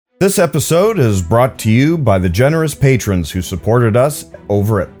This episode is brought to you by the generous patrons who supported us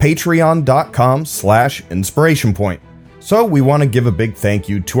over at patreon.com/inspirationpoint. So we want to give a big thank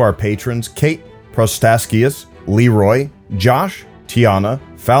you to our patrons, Kate, Prostaskius, Leroy, Josh, Tiana,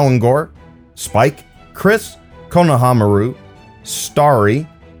 Falangor, Spike, Chris, Konohamaru, Starry,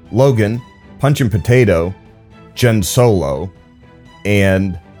 Logan, Punch and Potato, Jen Solo,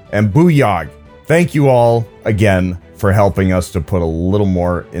 and Booyog. Thank you all again for helping us to put a little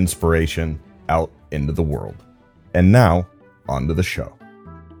more inspiration out into the world. And now, on to the show.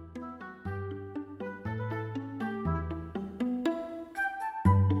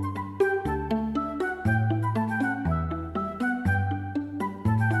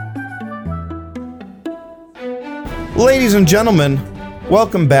 Ladies and gentlemen,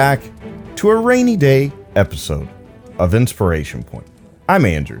 welcome back to a rainy day episode of Inspiration Point. I'm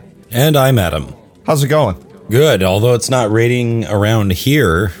Andrew. And I'm Adam. How's it going? Good, although it's not raining around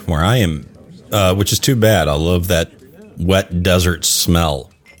here where I am, which is too bad. I love that wet desert smell.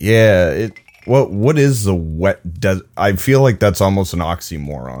 Yeah, what is the wet desert? I feel like that's almost an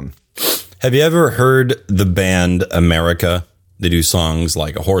oxymoron. Have you ever heard the band America? They do songs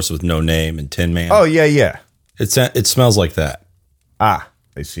like A Horse with No Name and Tin Man. Oh, yeah. It smells like that. Ah,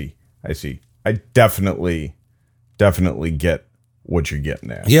 I see. I definitely get what you're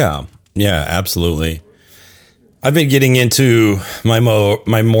getting at. Yeah, absolutely. I've been getting into my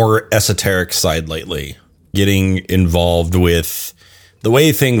more esoteric side lately, getting involved with the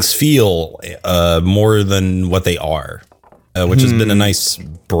way things feel more than what they are, which has been a nice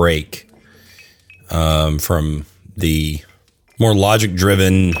break from the more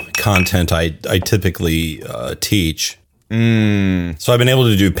logic-driven content I typically teach. So I've been able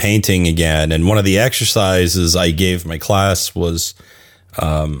to do painting again, and one of the exercises I gave my class was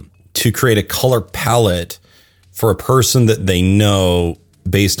to create a color palette for a person that they know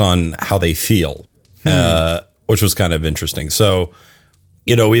based on how they feel, which was kind of interesting. So,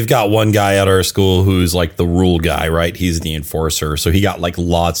 we've got one guy at our school who's like the rule guy, right? He's the enforcer. So he got like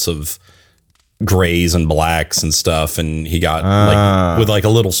lots of grays and blacks and stuff. And he got like with like a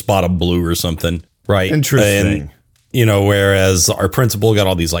little spot of blue or something, right? Interesting. And, whereas our principal got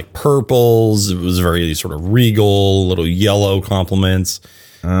all these like purples, it was very sort of regal, little yellow compliments.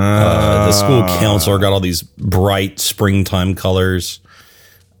 The school counselor got all these bright springtime colors.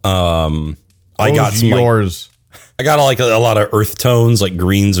 I got some yours. I got like a lot of earth tones, like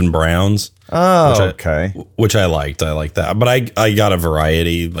greens and browns. Oh, okay. Which I liked. I like that. But I got a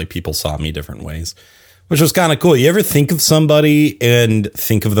variety. Like people saw me different ways, which was kind of cool. You ever think of somebody and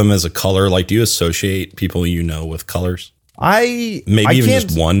think of them as a color? Like, do you associate people with colors?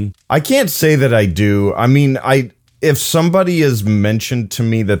 Just one. I can't say that I do. I mean, if somebody has mentioned to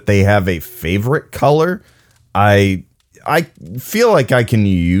me that they have a favorite color, I feel like I can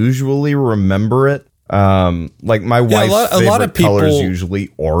usually remember it. Like my wife's favorite color is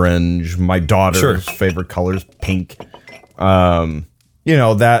usually orange. My daughter's favorite color is pink. That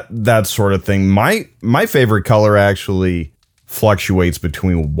sort of thing. My favorite color actually fluctuates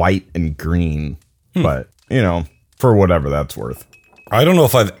between white and green, but for whatever that's worth. I don't know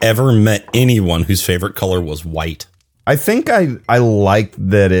if I've ever met anyone whose favorite color was white. I think I like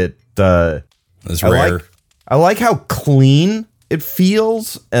that it. It's rare. I like how clean it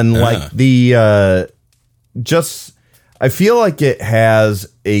feels, and like the I feel like it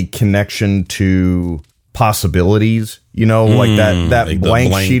has a connection to possibilities. Like that like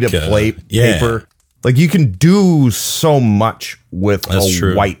blank sheet of paper. Like you can do so much with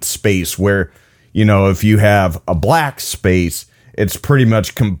white space. Where if you have a black space, it's pretty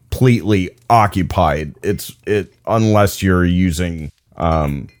much completely occupied. Unless you're using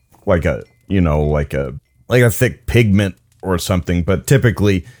like a thick pigment or something. But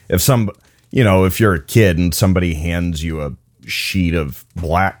typically, if you're a kid and somebody hands you a sheet of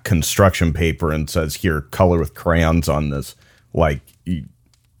black construction paper and says, "Here, color with crayons on this," like you're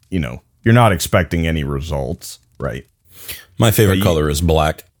not expecting any results, right? My favorite color is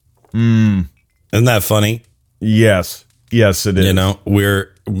black. Isn't that funny? Yes, it is.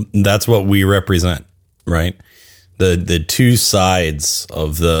 That's what we represent, right? The two sides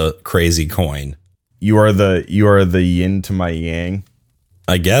of the crazy coin. You are the yin to my yang.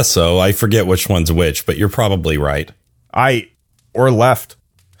 I guess so. I forget which one's which, but you're probably right. Or left.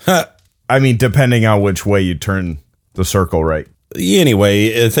 I mean, depending on which way you turn the circle, right?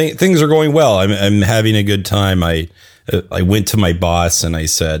 Anyway, things are going well. I'm having a good time. I went to my boss and I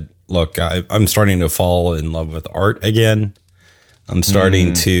said, "Look, I'm starting to fall in love with art again. I'm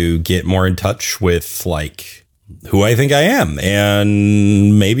starting to get more in touch with like who I think I am,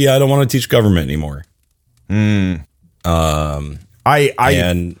 and maybe I don't want to teach government anymore."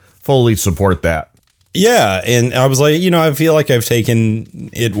 fully support that. Yeah. And I was like, I feel like I've taken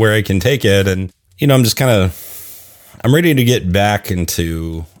it where I can take it. And, I'm just I'm ready to get back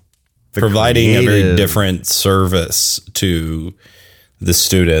into providing a very different service to the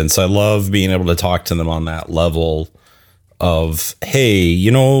students. I love being able to talk to them on that level of, hey,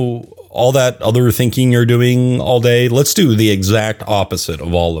 all that other thinking you're doing all day, let's do the exact opposite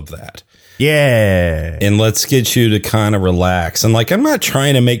of all of that. Yeah. And let's get you to kind of relax. And I'm not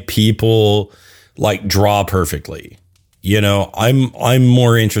trying to make people draw perfectly. I'm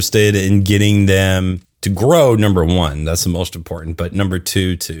more interested in getting them to grow. Number one, that's the most important. But number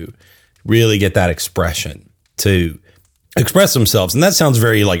two, to really get that expression, to express themselves. And that sounds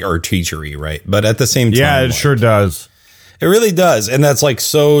very art teachery, right? But at the same time, yeah, it sure does. It really does. And that's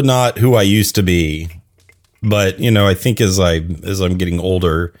so not who I used to be. But, I think as I'm getting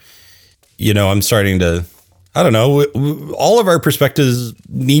older, I'm starting to, I don't know, all of our perspectives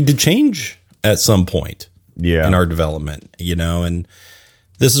need to change at some point in our development, and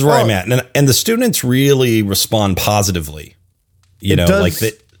this is where I'm at. And the students really respond positively,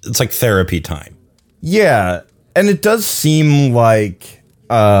 it's like therapy time. Yeah. And it does seem like,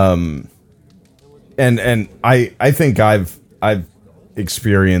 and I think I've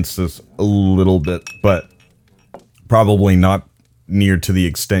experienced this a little bit, but probably not near to the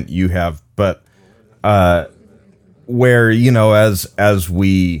extent you have. But where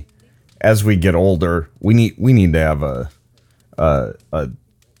as we get older, we need to have a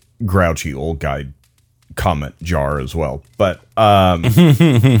grouchy old guy comment jar as well. But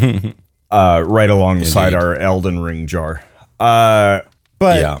right alongside our Elden Ring jar. But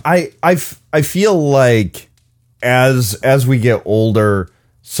yeah. I feel like as we get older,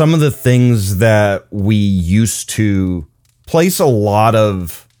 some of the things that we used to place a lot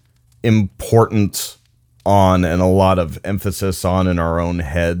of importance on and a lot of emphasis on in our own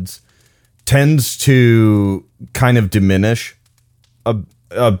heads tends to kind of diminish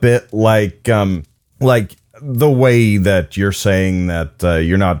a bit, like the way that you're saying that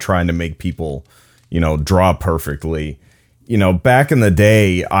you're not trying to make people, draw perfectly. Back in the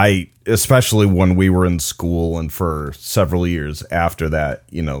day, especially when we were in school and for several years after that,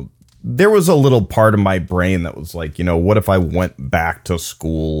 there was a little part of my brain that was like, what if I went back to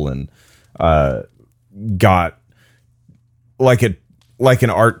school and got like an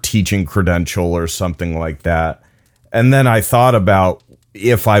art teaching credential or something like that. And then I thought about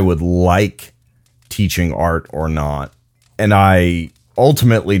if I would like teaching art or not. And I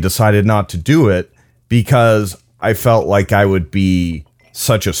ultimately decided not to do it because I felt like I would be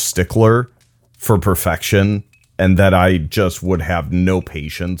such a stickler for perfection and that I just would have no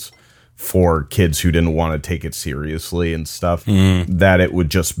patience for kids who didn't want to take it seriously and stuff, that it would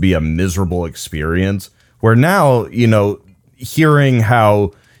just be a miserable experience. Where now, hearing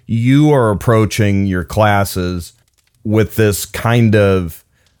how you are approaching your classes with this kind of,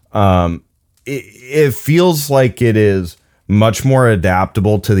 it feels like it is much more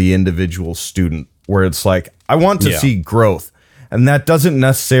adaptable to the individual student, where it's like, I want to see growth. And that doesn't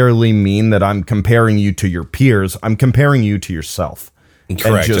necessarily mean that I'm comparing you to your peers. I'm comparing you to yourself.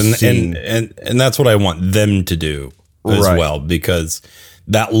 Correct. And that's what I want them to do as well, because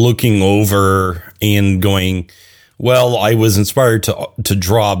that looking over and going, well, I was inspired to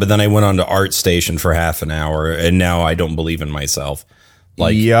draw, but then I went on to Art Station for half an hour and now I don't believe in myself.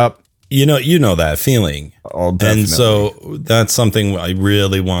 Yep. You know that feeling. Oh, definitely. And so that's something I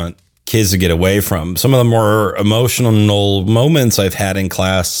really want kids to get away from. Some of the more emotional moments I've had in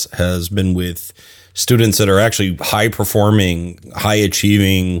class has been with students that are actually high performing, high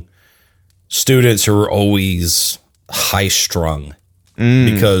achieving students who are always high strung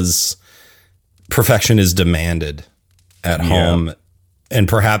because perfection is demanded at home. And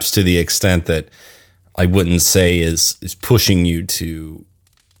perhaps to the extent that I wouldn't say is pushing you to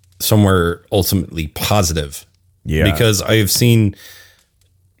somewhere ultimately positive. Yeah. Because I've seen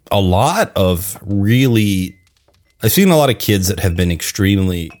a lot of kids that have been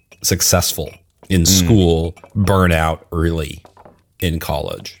extremely successful in school burn out early in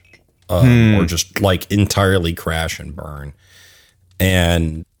college, or just entirely crash and burn.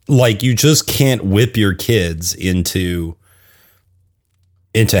 And you just can't whip your kids into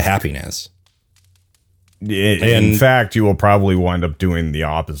happiness. In fact, you will probably wind up doing the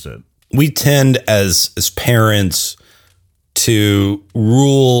opposite. We tend as parents to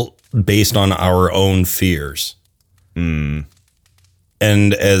rule based on our own fears.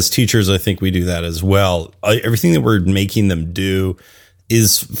 And as teachers, I think we do that as well. Everything that we're making them do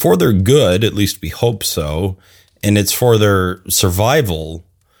is for their good, at least we hope so, and it's for their survival.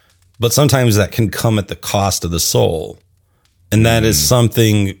 But sometimes that can come at the cost of the soul. And that is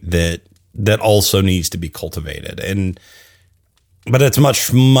something that also needs to be cultivated. But it's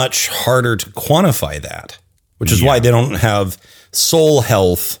much, much harder to quantify that, which is why they don't have soul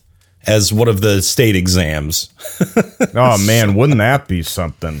health as one of the state exams. Oh man, wouldn't that be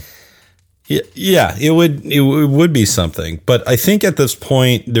something? Yeah, it would be something. But I think at this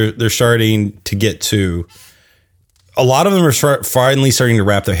point they're starting to get to, a lot of them are finally starting to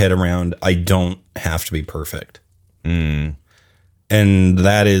wrap their head around, I don't have to be perfect. And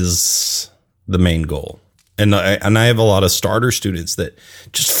that is the main goal. And I have a lot of starter students that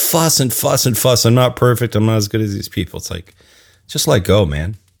just fuss and fuss and fuss. I'm not perfect. I'm not as good as these people. It's like, just let go,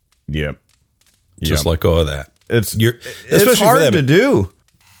 man. Yep. Just let go of that. It's hard to do.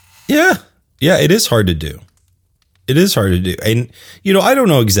 Yeah. Yeah, it is hard to do. It is hard to do. And, I don't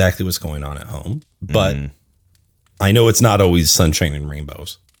know exactly what's going on at home, but I know it's not always sunshine and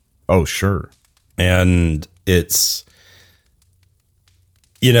rainbows. Oh, sure. And it's,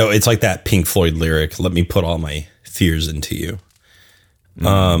 it's like that Pink Floyd lyric, let me put all my fears into you.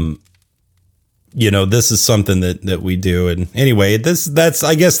 This is something that we do. And anyway, I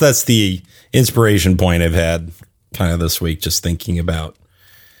guess that's the inspiration point I've had kind of this week, just thinking about.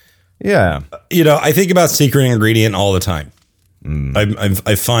 Yeah. I think about secret ingredient all the time.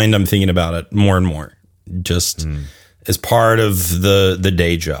 I find I'm thinking about it more and more, just as part of the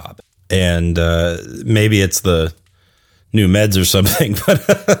day job. And maybe it's the new meds or something,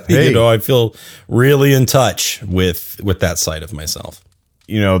 but hey. I feel really in touch with that side of myself.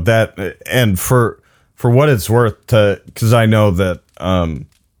 That, and for what it's worth, because I know that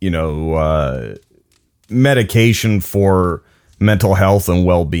medication for mental health and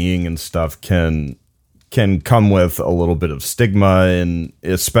well-being and stuff can come with a little bit of stigma, and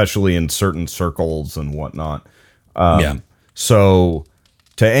especially in certain circles and whatnot. So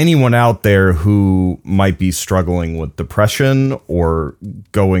to anyone out there who might be struggling with depression or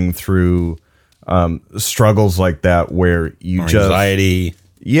going through struggles like that, where you anxiety,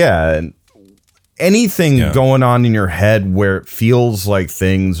 and anything going on in your head where it feels like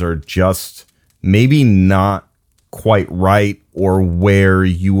things are just maybe not quite right or where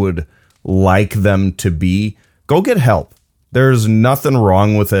you would like them to be, go get help. There's nothing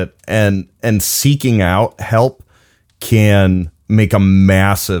wrong with it, and seeking out help can make a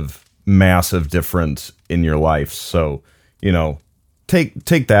massive difference in your life. So,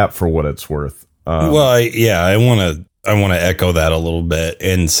 take that for what it's worth. I want to echo that a little bit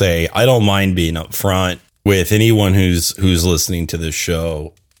and say I don't mind being upfront with anyone who's listening to this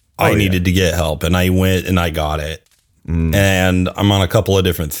show. I needed to get help, and I went and I got it. And I'm on a couple of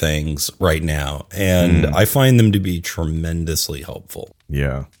different things right now, and I find them to be tremendously helpful.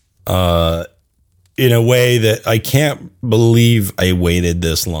 Yeah. In a way that I can't believe I waited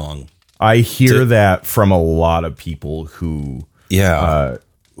this long. I hear that from a lot of people who are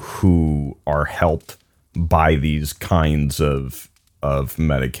helped by these kinds of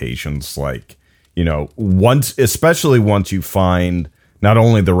medications. Like, especially once you find not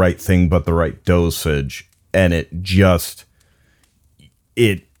only the right thing, but the right dosage, and it just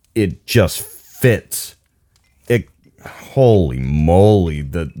fits. Holy moly,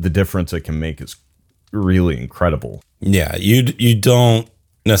 the difference it can make is really incredible. Yeah, you don't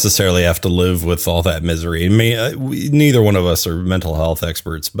necessarily have to live with all that misery. Neither one of us are mental health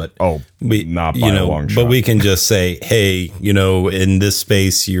experts, but not by a long shot. But we can just say, hey, in this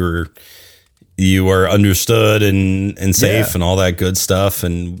space you are understood and safe and all that good stuff,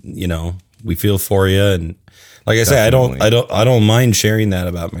 and we feel for you. And like I say, I don't mind sharing that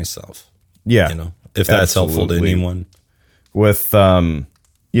about myself. Yeah, if that's helpful to anyone. With and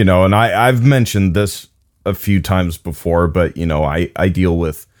I've mentioned this a few times before, but I deal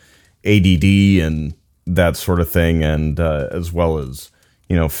with ADD and that sort of thing, and as well as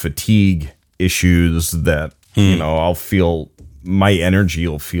fatigue issues that I'll feel my energy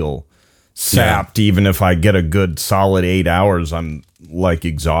will feel sapped. Even if I get a good solid 8 hours, I'm like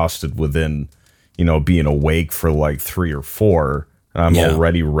exhausted within being awake for like 3 or 4. I'm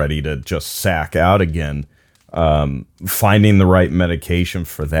already ready to just sack out again. Finding the right medication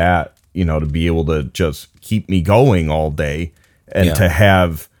for that, to be able to just keep me going all day, and to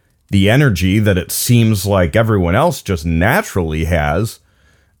have the energy that it seems like everyone else just naturally has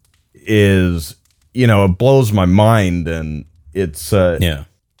is, it blows my mind. And it's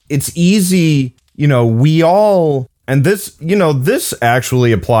easy, we all, and this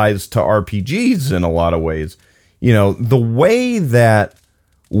actually applies to RPGs in a lot of ways. The way that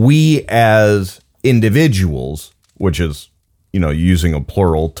we as individuals, which is, using a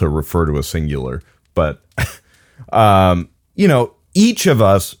plural to refer to a singular, but, each of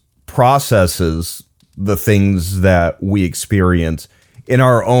us processes the things that we experience in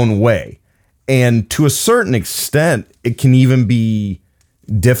our own way. And to a certain extent, it can even be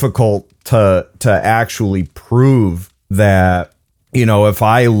difficult to actually prove that, you know, if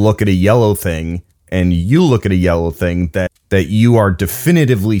I look at a yellow thing and you look at a yellow thing, that you are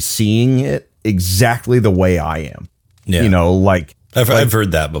definitively seeing it exactly the way I am. Yeah. You know, like I've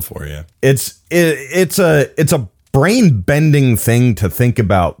heard that before. Yeah. It's a brain bending thing to think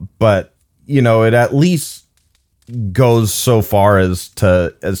about, but you know, it at least goes so far as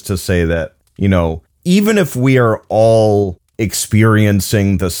to say that, you know, even if we are all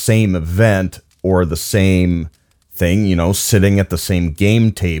experiencing the same event or the same thing, you know, sitting at the same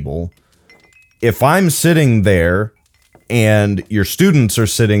game table, if I'm sitting there and your students are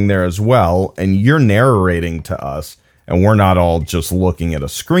sitting there as well, and you're narrating to us, and we're not all just looking at a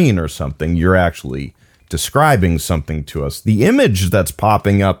screen or something, you're actually describing something to us, the image that's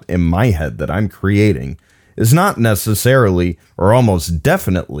popping up in my head that I'm creating is not necessarily, or almost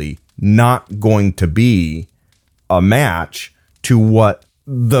definitely, not going to be a match to what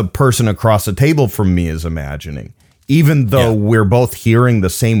the person across the table from me is imagining, even though we're both hearing the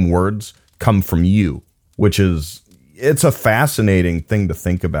same words come from you, which is, it's a fascinating thing to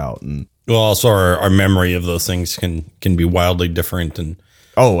think about. And well, also our memory of those things can be wildly different and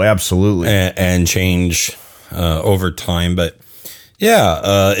absolutely and change over time. But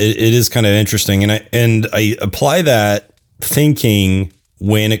yeah, it is kind of interesting, and I apply that thinking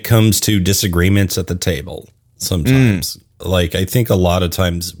when it comes to disagreements at the table. Sometimes, like I think a lot of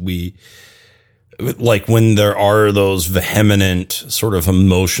times we, like when there are those vehement sort of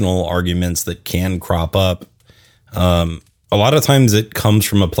emotional arguments that can crop up. A lot of times it comes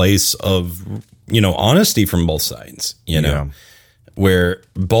from a place of, you know, honesty from both sides, you know, where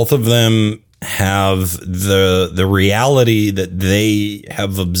both of them have the reality that they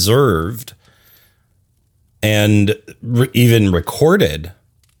have observed and even recorded.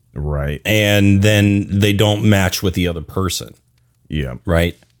 Right. And then they don't match with the other person. Yeah.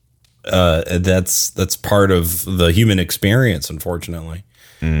 Right. That's part of the human experience, unfortunately.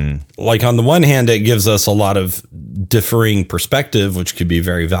 Like on the one hand, it gives us a lot of differing perspective, which could be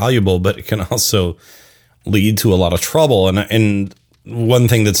very valuable, but it can also lead to a lot of trouble. And one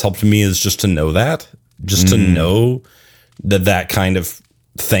thing that's helped me is just to know that, to know that kind of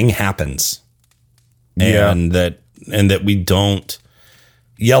thing happens, and that we don't.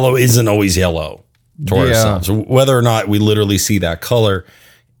 Yellow isn't always yellow to ourselves. Whether or not we literally see that color,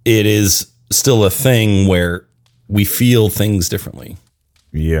 it is still a thing where we feel things differently.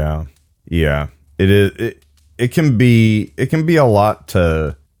 Yeah. Yeah. It is. It can be a lot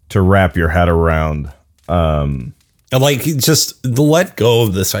to wrap your head around. Like just let go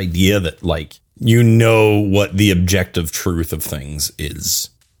of this idea that like, you know what the objective truth of things is.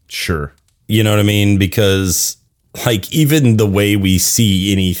 Sure. You know what I mean? Because like even the way we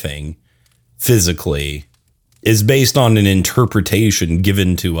see anything physically is based on an interpretation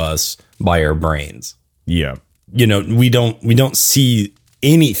given to us by our brains. Yeah. You know, we don't see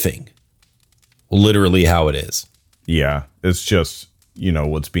anything literally how it is. Yeah. It's just, you know,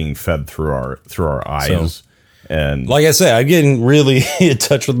 what's being fed through our eyes. So, and like I said, I'm getting really in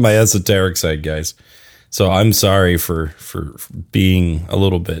touch with my esoteric side, guys. So I'm sorry for being a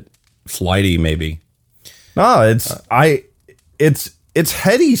little bit flighty, maybe. No, it's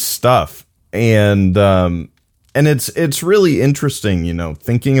heady stuff, and it's really interesting, you know,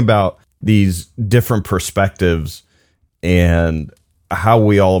 thinking about these different perspectives and how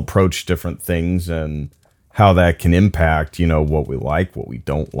we all approach different things and how that can impact, you know, what we like, what we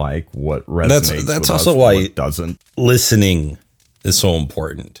don't like, what resonates. That's with also us, why what doesn't. Listening is so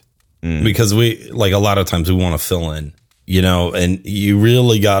important, because we, like, a lot of times we want to fill in, you know, and you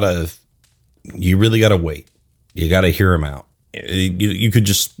really gotta wait. You gotta hear them out. You could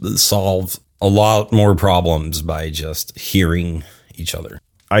just solve a lot more problems by just hearing each other.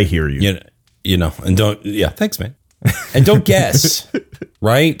 I hear you. You know, and thanks, man. And don't guess,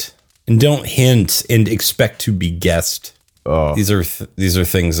 right? And don't hint and expect to be guessed. Oh. These are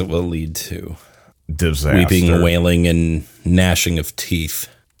things that will lead to disaster, weeping, wailing, and gnashing of teeth.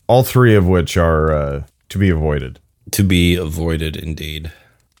 All three of which are to be avoided. To be avoided, indeed.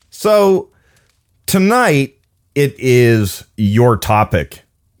 So tonight it is your topic,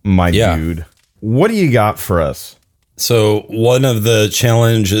 my dude. What do you got for us? So one of the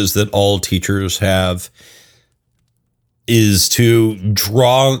challenges that all teachers have is to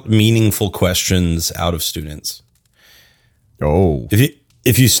draw meaningful questions out of students. Oh.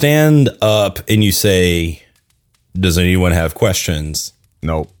 If you stand up and you say, "Does anyone have questions?"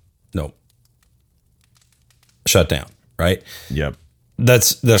 Nope. Shut down, right? Yep.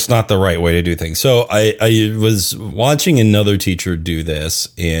 That's not the right way to do things. So I was watching another teacher do this,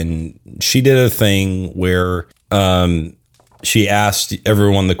 and she did a thing where she asked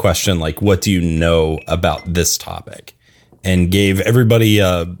everyone the question, like, what do you know about this topic? And gave everybody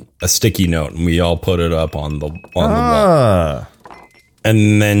a sticky note, and we all put it up on the wall.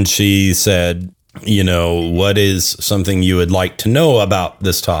 And then she said, you know, what is something you would like to know about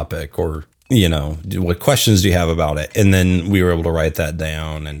this topic? Or, you know, what questions do you have about it? And then we were able to write that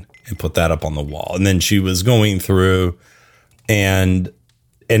down and put that up on the wall. And then she was going through and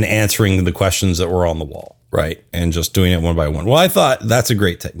answering the questions that were on the wall, right? And just doing it one by one. Well, I thought that's a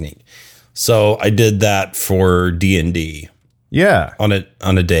great technique. So I did that for D&D. Yeah. On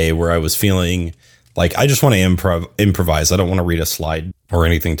a day where I was feeling like I just want to improvise. I don't want to read a slide or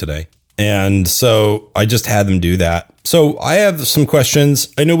anything today. And so I just had them do that. So I have some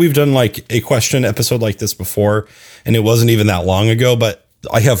questions. I know we've done like a question episode like this before, and it wasn't even that long ago, but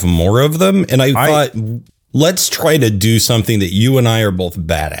I have more of them. And I thought, let's try to do something that you and I are both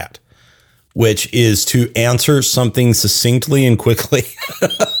bad at, which is to answer something succinctly and quickly.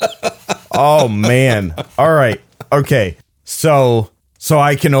 Oh, man. All right. Okay. So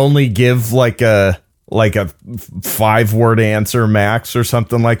I can only give like a 5-word answer max or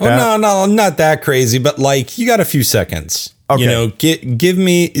something like that. Well, no, not that crazy, but like you got a few seconds. Okay. You know, give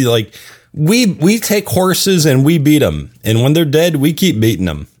me like we take horses and we beat them, and when they're dead, we keep beating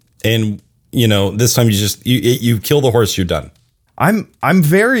them. And you know, this time you kill the horse, you're done. I'm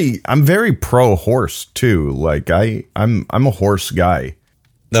very pro horse too. Like I'm a horse guy.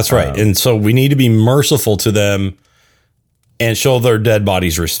 That's right. And so we need to be merciful to them and show their dead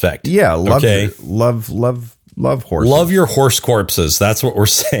bodies respect. Yeah. Love horses. Love your horse corpses. That's what we're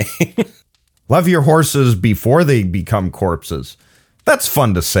saying. Love your horses before they become corpses. That's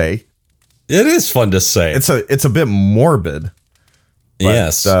fun to say. It is fun to say. It's a bit morbid. But,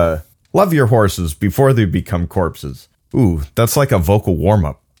 yes. Love your horses before they become corpses. Ooh, that's like a vocal warm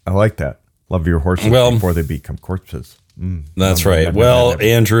up. I like that. Love your horses before they become corpses. That's right. Well,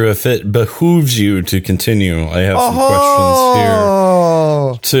 Andrew, if it behooves you to continue, I have some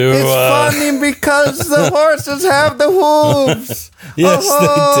questions here. It's funny because the horses have the hooves. Yes, they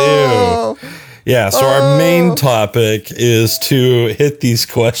do. Yeah, so our main topic is to hit these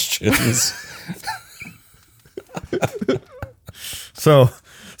questions. So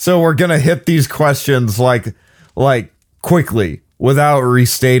we're going to hit these questions like quickly without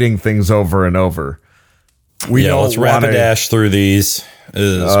restating things over and over. Let's rapidash through these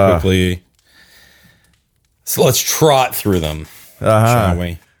as quickly. So let's trot through them, shall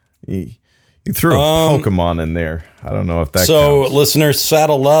we? You threw a Pokemon in there. I don't know if that So, counts. Listeners,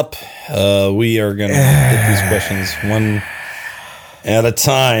 saddle up. We are going to hit these questions one at a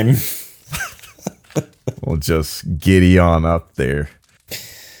time. We'll just giddy on up there.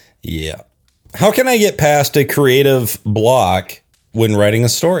 Yeah. How can I get past a creative block when writing a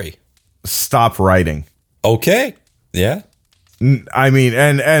story? Stop writing. Okay. Yeah. I mean,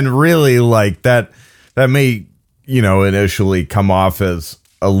 and really like that may, you know, initially come off as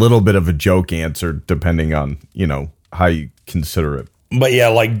a little bit of a joke answer, depending on, you know, how you consider it. But yeah,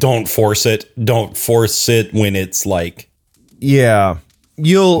 like don't force it. Don't force it when it's like, yeah,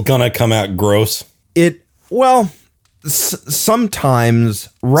 you'll gonna come out gross. Sometimes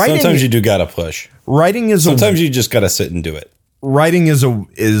writing. Sometimes you do gotta push. Sometimes you just gotta sit and do it. Writing is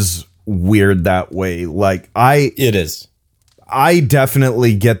weird that way. Like it is. I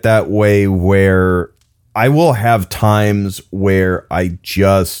definitely get that way where I will have times where I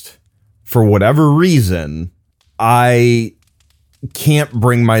just, for whatever reason, I can't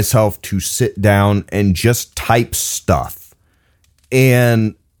bring myself to sit down and just type stuff.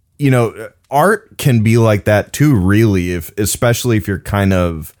 And, you know, art can be like that too, really, especially if you're kind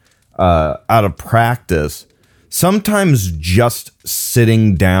of out of practice. Sometimes just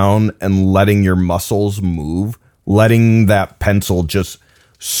sitting down and letting your muscles move, letting that pencil just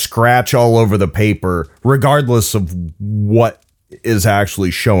scratch all over the paper, regardless of what is actually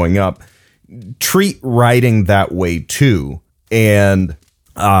showing up. Treat writing that way too. And,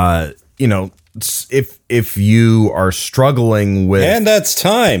 you know, if you are struggling with... And that's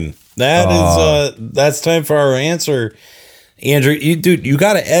time. That's time for our answer. Andrew, you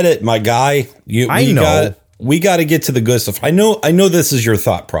got to edit, my guy. I know. We got to get to the good stuff. I know this is your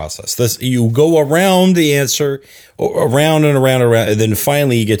thought process. You go around the answer, around and around, and then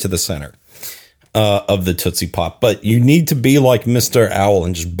finally you get to the center of the Tootsie Pop. But you need to be like Mr. Owl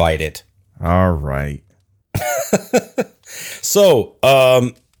and just bite it. All right. So,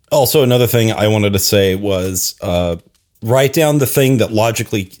 also another thing I wanted to say was write down the thing that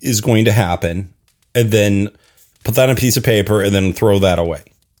logically is going to happen, and then put that on a piece of paper, and then throw that away.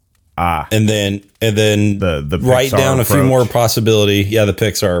 And then the write Pixar down a few approach. more possibility. Yeah, the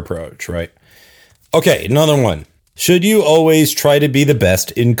Pixar approach, right? Okay, another one. Should you always try to be the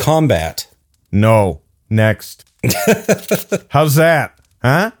best in combat? No. Next. How's that?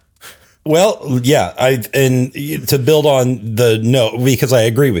 Huh? Well, yeah, and to build on the no, because I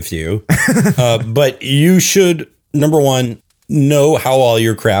agree with you, but you should, number one, know how all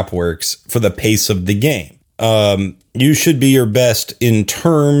your crap works for the pace of the game. You should be your best in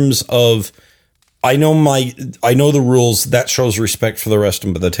terms of, I know the rules. That shows respect for the rest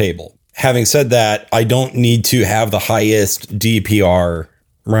of the table. Having said that, I don't need to have the highest DPR,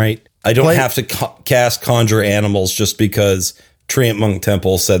 right? I don't have to cast Conjure Animals just because Treant Monk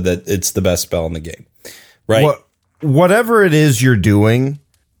Temple said that it's the best spell in the game, right? Whatever it is you're doing,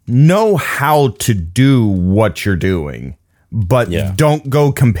 know how to do what you're doing, but don't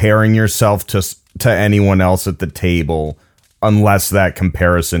go comparing yourself to anyone else at the table unless that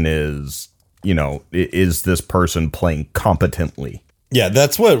comparison is, is this person playing competently? Yeah,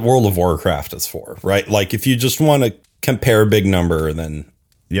 that's what World of Warcraft is for, right? Like if you just want to compare a big number, then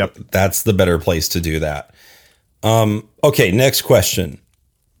that's the better place to do that. Okay, next question.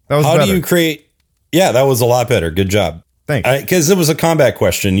 That was How better. do you create? Yeah, that was a lot better. Good job. Thanks. Because it was a combat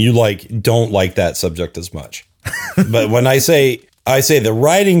question. You don't like that subject as much. But when I say the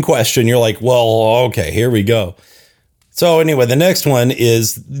writing question, you're like, well, okay, here we go. So anyway, the next one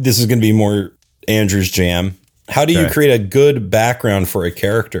this is going to be more Andrew's jam. How do you create a good background for a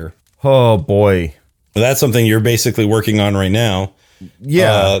character? Oh boy. Well, that's something you're basically working on right now.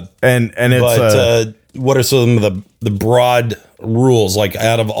 Yeah. And it's what are some of the broad rules? Like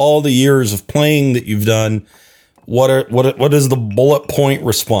out of all the years of playing that you've done, what is the bullet point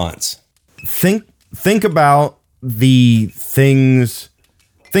response? Think about the things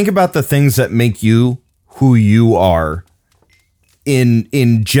that make you who you are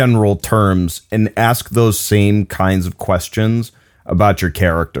in general terms, and ask those same kinds of questions about your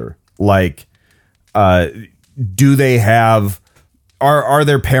character. Like, do they have, are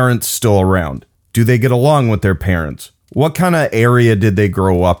their parents still around? Do they get along with their parents? What kind of area did they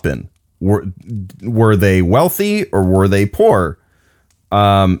grow up in? Were they wealthy or were they poor?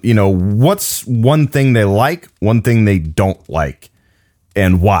 What's one thing they like, one thing they don't like,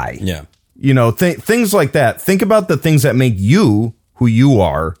 and why? Yeah. Things like that. Think about the things that make you who you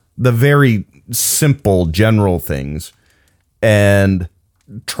are, the very simple, general things, and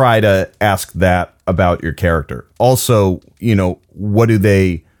try to ask that about your character. Also, what do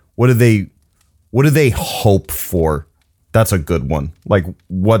they hope for? That's a good one. Like,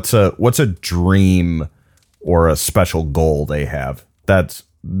 what's a dream or a special goal they have?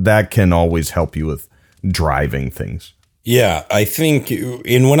 That can always help you with driving things. Yeah, I think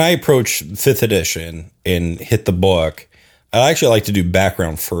when I approach 5th edition and hit the book, I actually like to do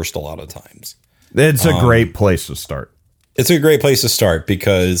background first a lot of times. It's a great place to start. It's a great place to start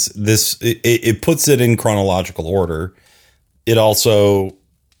because it puts it in chronological order. It also,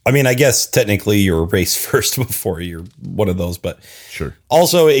 I guess technically you're a race first before you're one of those, but sure.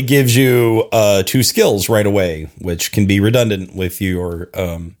 Also, it gives you 2 skills right away, which can be redundant with your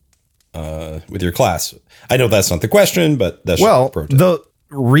class. I know that's not the question, but that's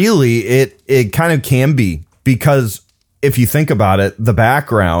it kind of can be, because if you think about it, the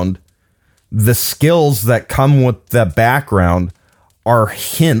background, the skills that come with the background are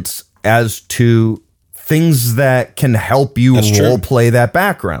hints as to things that can help you role play that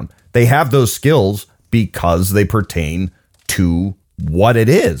background. They have those skills because they pertain to what it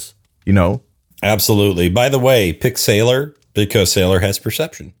is, Absolutely. By the way, pick Sailor because Sailor has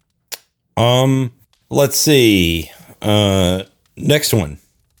perception. Let's see. Next one.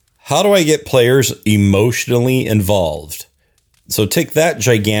 How do I get players emotionally involved? So take that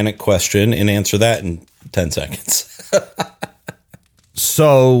gigantic question and answer that in 10 seconds.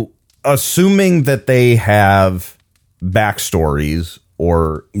 So, assuming that they have backstories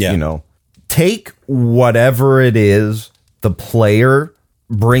or, take whatever it is the player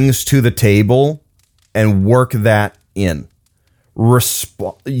brings to the table and work that in.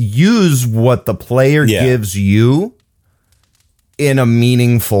 Use what the player gives you in a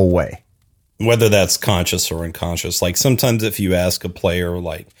meaningful way. Whether that's conscious or unconscious. Like sometimes if you ask a player,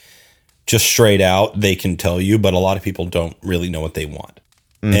 like just straight out, they can tell you, but a lot of people don't really know what they want.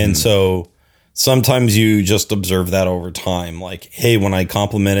 Mm-hmm. And so sometimes you just observe that over time. Like, hey, when I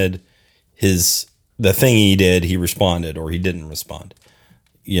complimented the thing he did, he responded or he didn't respond.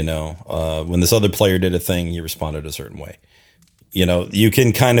 When this other player did a thing, he responded a certain way. You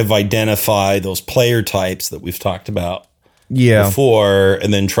can kind of identify those player types that we've talked about before,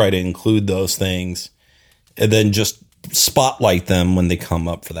 and then try to include those things and then just spotlight them when they come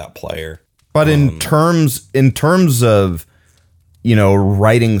up for that player. But in terms of,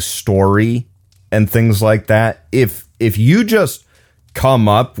 writing story and things like that, if you just come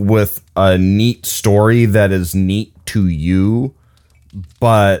up with a neat story that is neat to you,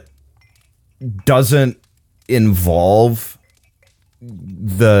 but doesn't involve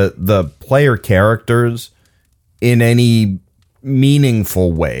the player characters in any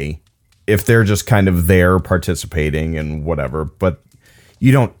meaningful way, if they're just kind of there participating and whatever, but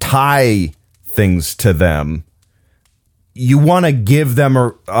you don't tie things to them, you want to give them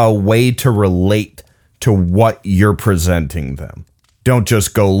a way to relate to what you're presenting them. Don't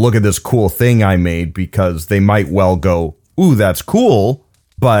just go, look at this cool thing I made, because they might well go, ooh, that's cool,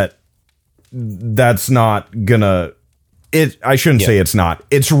 but that's not gonna... I shouldn't say it's not.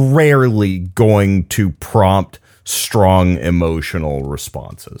 It's rarely going to prompt strong emotional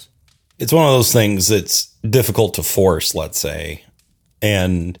responses. It's one of those things that's difficult to force, let's say.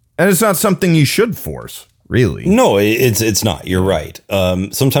 And it's not something you should force, really. No, it's not. You're right.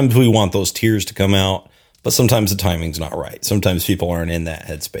 Sometimes we want those tears to come out, but sometimes the timing's not right. Sometimes people aren't in that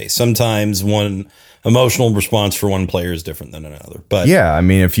headspace. Sometimes one emotional response for one player is different than another. But yeah, I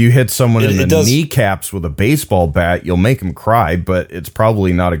mean, if you hit someone in the kneecaps with a baseball bat, you'll make them cry, but it's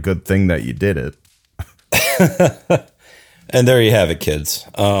probably not a good thing that you did it. And there you have it, kids.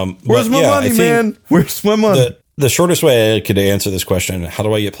 Where's my money, man? Where's my money? The shortest way I could answer this question, how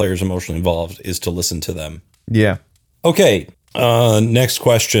do I get players emotionally involved, is to listen to them. Yeah. Okay. Next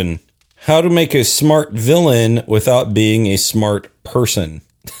question. How to make a smart villain without being a smart person?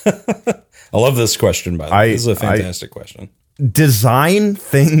 I love this question, by the way. This is a fantastic question. Design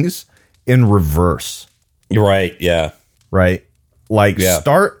things in reverse. Right. Yeah. Right. Like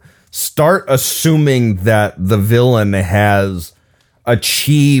start assuming that the villain has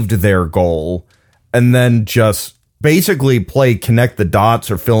achieved their goal, and then just basically play connect the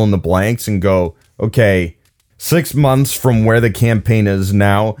dots or fill in the blanks and go, okay, 6 months from where the campaign is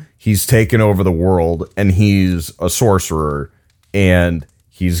now, he's taken over the world and he's a sorcerer and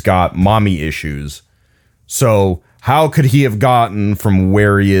he's got mommy issues. So how could he have gotten from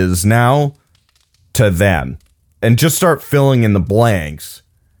where he is now to then? And just start filling in the blanks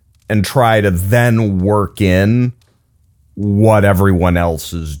and try to then work in what everyone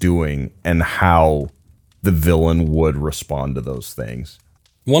else is doing and how the villain would respond to those things.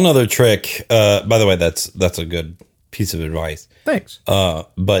 One other trick, by the way, that's a good piece of advice. Thanks.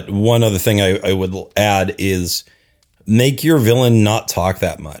 But one other thing I would add is make your villain not talk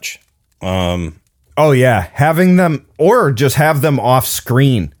that much. Oh yeah, having them, or just have them off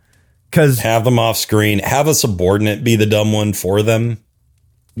screen. Have them off screen. Have a subordinate be the dumb one for them.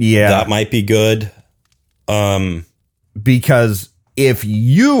 Yeah, that might be good. Because if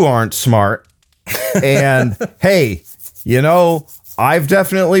you aren't smart, and hey, I've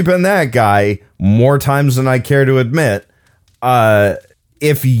definitely been that guy more times than I care to admit.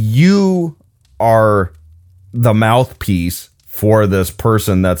 If you are the mouthpiece for this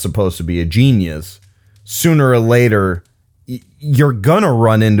person that's supposed to be a genius, sooner or later, you're gonna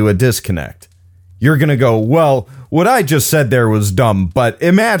run into a disconnect. You're gonna go, well, what I just said there was dumb, but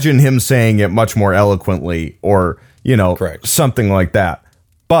imagine him saying it much more eloquently, or, Correct. Something like that.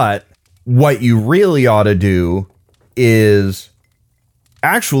 But what you really ought to do is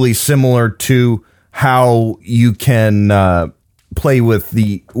actually similar to how you can play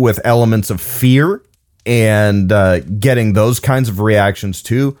with elements of fear and getting those kinds of reactions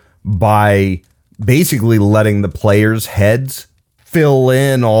too, by basically letting the players' heads fill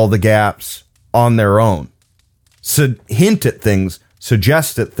in all the gaps on their own. So hint at things,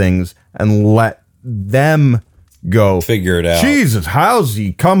 suggest at things, and let them go figure it out. Jesus, how's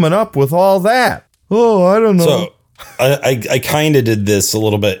he coming up with all that? Oh, I don't know. So I kind of did this a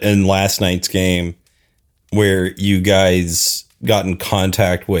little bit in last night's game, where you guys got in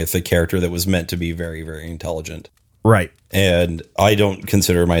contact with a character that was meant to be very, very intelligent. Right. And I don't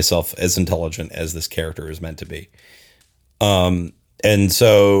consider myself as intelligent as this character is meant to be. And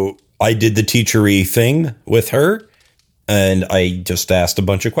so I did the teachery thing with her, and I just asked a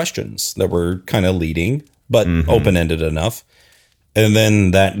bunch of questions that were kind of leading, but open-ended enough. And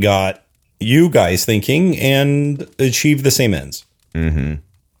then that got you guys thinking and achieved the same ends. Mm-hmm.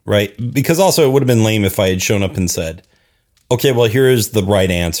 Right? Because also it would have been lame if I had shown up and said, okay, well, here is the right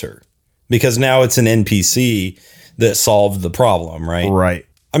answer. Because now it's an NPC that solved the problem, right? Right.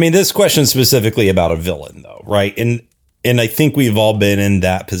 I mean, this question is specifically about a villain, though, right? And I think we've all been in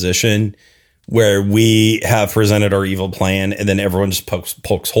that position where we have presented our evil plan and then everyone just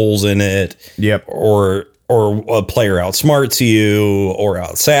pokes holes in it. Yep. Or a player outsmarts you or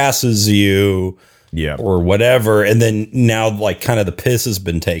outsasses you Yeah. or whatever. And then now like kind of the piss has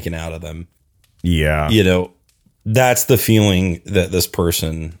been taken out of them. Yeah. You know, that's the feeling that this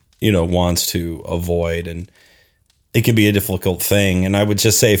person, you know, wants to avoid. And it can be a difficult thing. And I would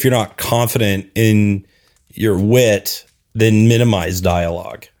just say, if you're not confident in your wit, then minimize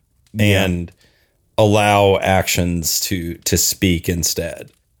dialogue and allow actions to speak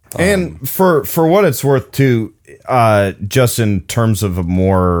instead. And for what it's worth too, just in terms of a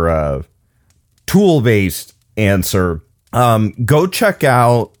more tool-based answer, go check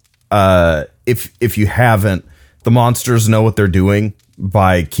out, if you haven't, The Monsters Know What They're Doing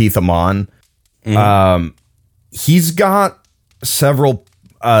by Keith Amon. He's got several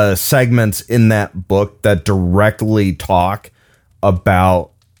segments in that book that directly talk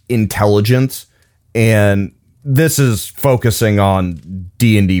about intelligence, and this is focusing on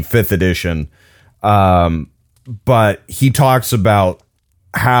D&D 5th edition. But he talks about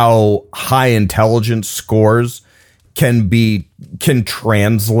how high intelligence scores can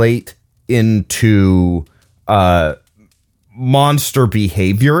translate into monster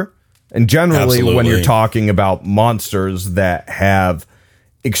behavior. And generally, when you're talking about monsters that have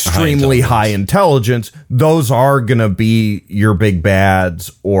extremely high intelligence, those are going to be your big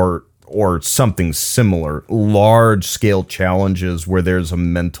bads or something similar, large scale challenges where there's a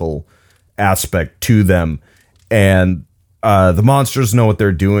mental aspect to them. And The Monsters Know What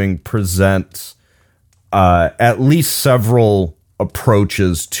They're Doing presents at least several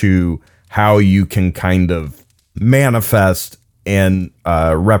approaches to how you can kind of manifest and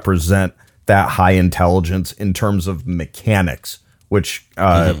represent that high intelligence in terms of mechanics, which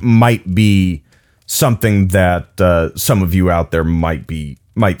might be something that some of you out there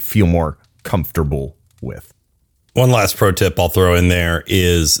might feel more comfortable with. One last pro tip I'll throw in there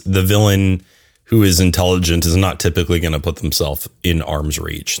is the villain who is intelligent is not typically going to put themselves in arm's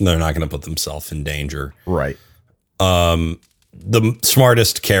reach. They're not going to put themselves in danger. Right. The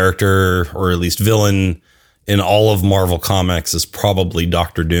smartest character, or at least villain, in all of Marvel Comics is probably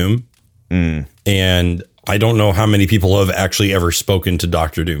Doctor Doom. And I don't know how many people have actually ever spoken to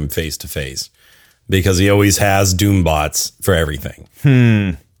Doctor Doom face to face, because he always has Doom bots for everything.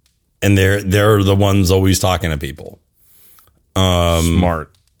 And they're the ones always talking to people.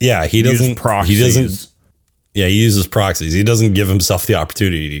 Smart. Yeah, he doesn't. Proxies. He doesn't. Yeah, he uses proxies. He doesn't give himself the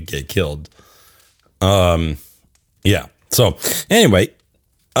opportunity to get killed. Yeah. So anyway,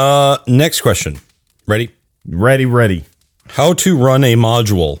 next question. Ready? Ready. How to run a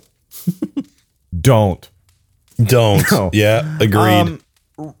module? Don't. No. Yeah, agreed.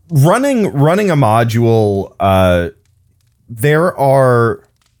 Running a module, there are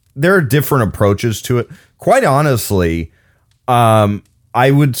different approaches to it. Quite honestly, I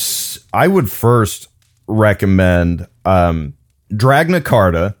would first recommend Dragna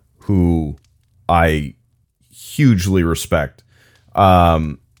Carta, who I hugely respect.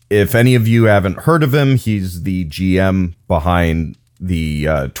 If any of you haven't heard of him, he's the GM behind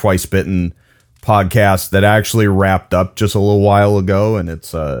the Twice Bitten podcast that actually wrapped up just a little while ago, and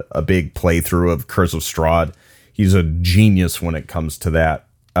it's a big playthrough of Curse of Strahd. He's a genius when it comes to that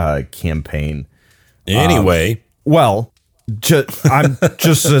campaign. Anyway, I'm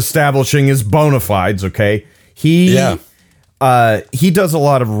just establishing his bona fides, okay? He does a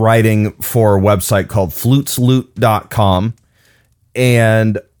lot of writing for a website called flutesloot.com,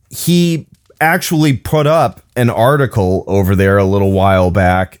 and he actually put up an article over there a little while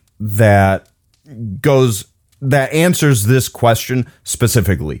back that answers this question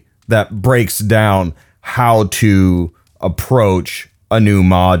specifically, that breaks down how to approach a new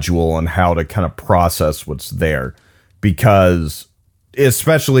module and how to kind of process what's there. Because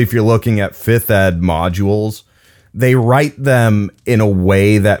especially if you're looking at 5th ed modules, they write them in a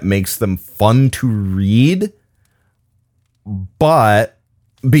way that makes them fun to read, but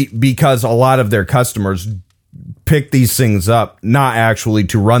because a lot of their customers pick these things up not actually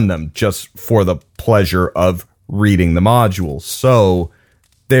to run them, just for the pleasure of reading the module. So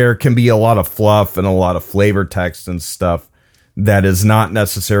there can be a lot of fluff and a lot of flavor text and stuff that is not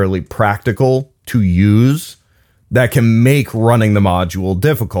necessarily practical to use, that can make running the module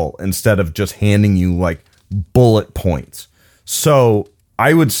difficult instead of just handing you like bullet points. So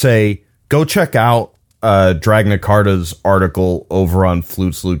I would say go check out Dragna Carta's article over on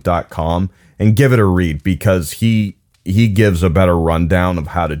flutesloot.com and give it a read, because he gives a better rundown of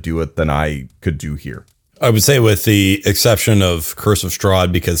how to do it than I could do here. I would say, with the exception of Curse of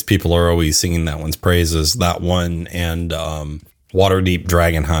Strahd, because people are always singing that one's praises, that one and Waterdeep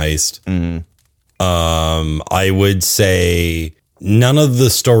Dragon Heist. I would say none of the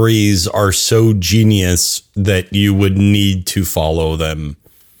stories are so genius that you would need to follow them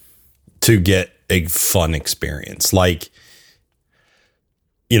to get a fun experience. Like,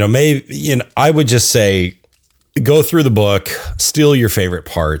 maybe, I would just say, go through the book, steal your favorite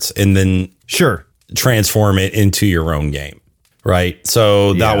parts, and then transform it into your own game. Right.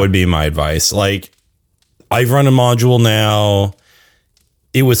 So that would be my advice. Like, I've run a module now.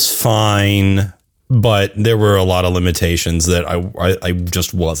 It was fine, but there were a lot of limitations that I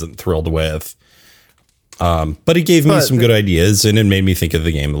just wasn't thrilled with. But it gave me some good ideas, and it made me think of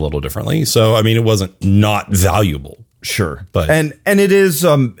the game a little differently. So, I mean, it wasn't not valuable. Sure. But and it is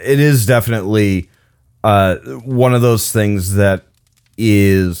definitely one of those things that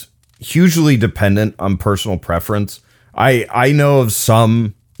is hugely dependent on personal preference. I know of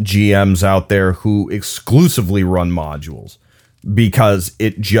some GMs out there who exclusively run modules because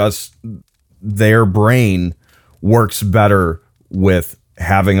their brain works better with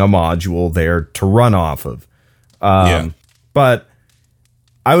having a module there to run off of. But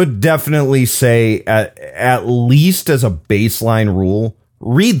I would definitely say at least as a baseline rule,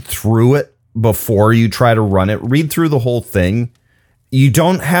 read through it before you try to run it. Read through the whole thing. You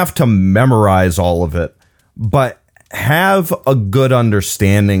don't have to memorize all of it, but have a good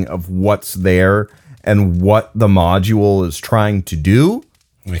understanding of what's there and what the module is trying to do.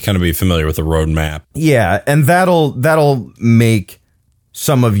 I kind of be familiar with the roadmap. Yeah, and that'll make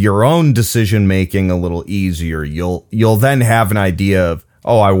some of your own decision making a little easier. You'll then have an idea of,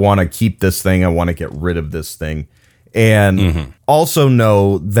 oh, I want to keep this thing, I want to get rid of this thing. And also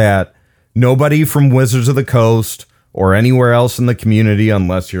know that nobody from Wizards of the Coast or anywhere else in the community,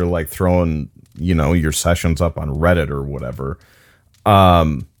 unless you're like throwing, your sessions up on Reddit or whatever,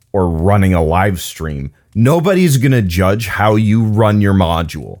 or running a live stream, nobody's going to judge how you run your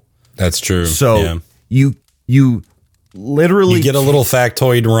module. That's true. So you literally you get a little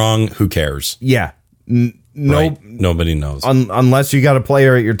factoid wrong. Who cares? Yeah. Nobody knows. Unless you got a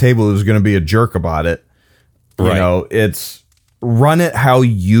player at your table who's going to be a jerk about it. It's run it how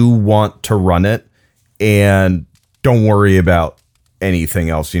you want to run it, and don't worry about anything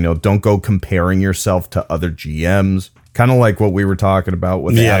else. Don't go comparing yourself to other GMs. Kind of like what we were talking about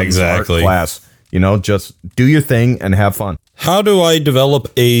with Adam's art class. Just do your thing and have fun. How do I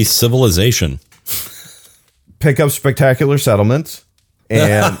develop a civilization? Pick up Spectacular Settlements.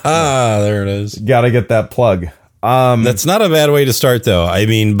 And there it is. Got to get that plug. That's not a bad way to start, though. I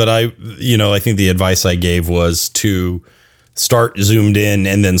mean, but I think the advice I gave was to start zoomed in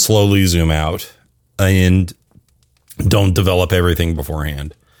and then slowly zoom out, and don't develop everything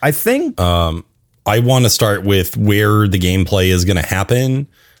beforehand. I think I want to start with where the gameplay is going to happen,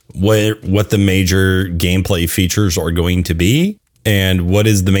 what the major gameplay features are going to be, and what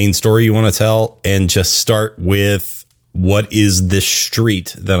is the main story you want to tell, and just start with what is this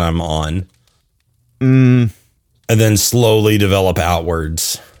street that I'm on, and then slowly develop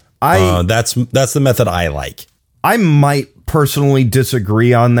outwards. That's the method I like. I might personally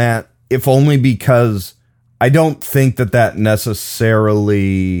disagree on that, if only because I don't think that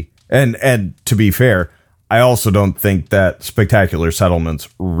necessarily, and to be fair, I also don't think that Spectacular Settlements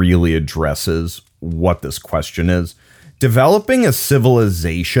really addresses what this question is. Developing a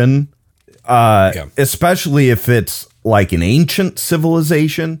civilization, especially if it's like an ancient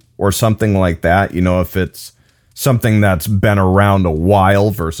civilization or something like that, if it's something that's been around a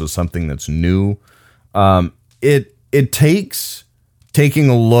while versus something that's new, it takes taking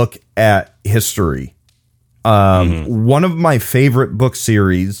a look at history. One of my favorite book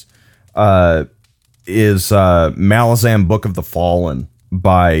series is Malazan Book of the Fallen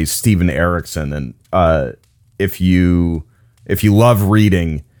by Steven Erikson, and if you love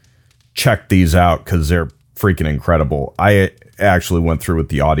reading, check these out because they're freaking incredible. I actually went through with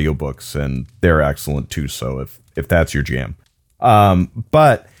the audiobooks, and they're excellent too. So if that's your jam,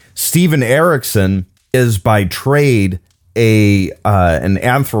 but Steven Erikson is by trade an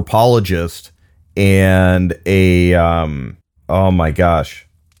anthropologist and a oh my gosh,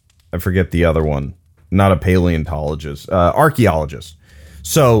 I forget the other one. Not a paleontologist, archaeologist.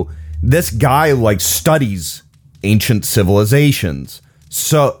 So this guy like studies ancient civilizations.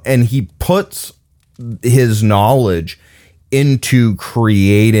 So, and he puts his knowledge into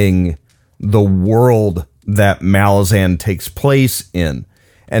creating the world that Malazan takes place in.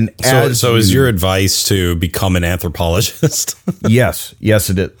 And so is your advice to become an anthropologist? Yes,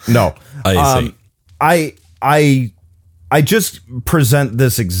 it is. No, I see. I just present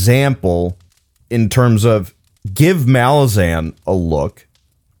this example in terms of give Malazan a look,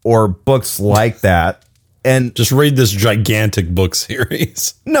 or books like that, and just read this gigantic book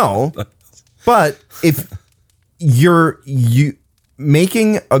series. No, but if you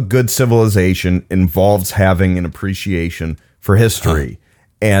making a good civilization involves having an appreciation for history.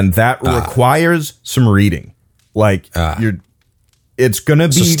 and that requires some reading. Like it's going to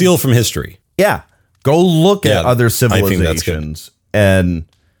be so steal from history. Yeah. Go look at other civilizations and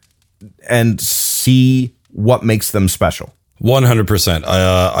see what makes them special. 100%.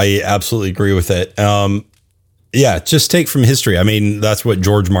 I absolutely agree with it. Just take from history. I mean, that's what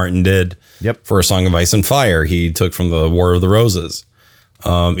George Martin did for A Song of Ice and Fire. He took from the War of the Roses.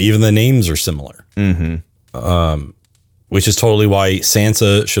 Even the names are similar. Which is totally why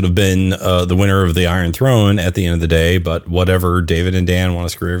Sansa should have been the winner of the Iron Throne at the end of the day. But whatever, David and Dan want to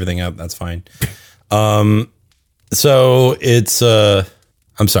screw everything up. That's fine. So it's,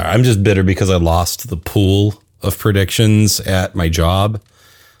 I'm sorry, I'm just bitter because I lost the pool of predictions at my job.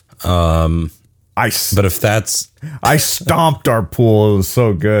 But if that's, I stomped our pool. It was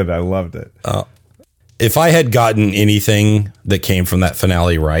so good. I loved it. If I had gotten anything that came from that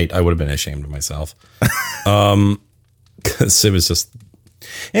finale right, I would have been ashamed of myself. Cause it was just,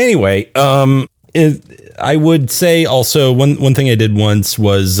 anyway, I would say also one thing I did once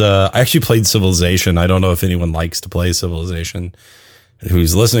was I actually played Civilization. I don't know if anyone likes to play Civilization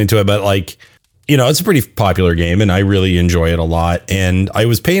who's listening to it, but like, you know, it's a pretty popular game and I really enjoy it a lot. And I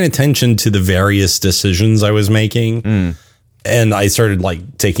was paying attention to the various decisions I was making. And I started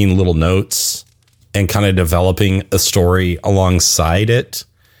like taking little notes and kind of developing a story alongside it.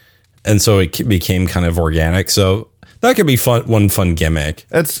 And so it became kind of organic. So that could be fun. One fun gimmick.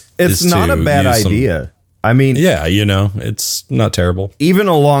 It's not a bad idea. I mean, yeah, you know, it's not terrible. Even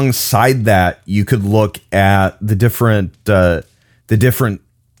alongside that, you could look at the different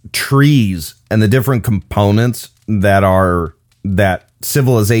trees and the different components that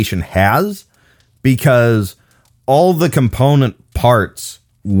Civilization has, because all the component parts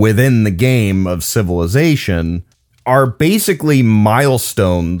within the game of Civilization are basically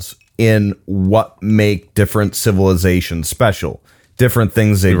milestones in what make different civilizations special. Different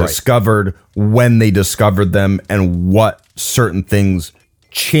things they discovered, when they discovered them, and what certain things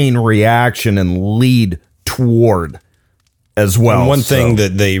chain reaction and lead toward as well. And one thing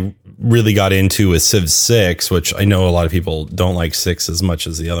that they really got into with Civ 6, which I know a lot of people don't like 6 as much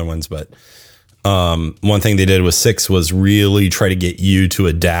as the other ones, but one thing they did with 6 was really try to get you to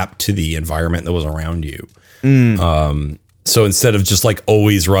adapt to the environment that was around you. So instead of just like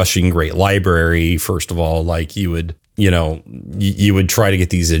always rushing Great Library, first of all, like you would, you know, you would try to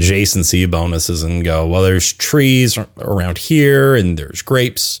get these adjacency bonuses and go, well, there's trees around here and there's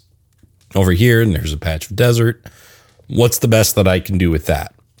grapes over here and there's a patch of desert. What's the best that I can do with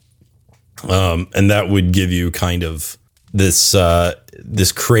that? And that would give you kind of this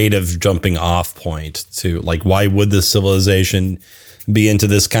creative jumping off point to like, why would this civilization be into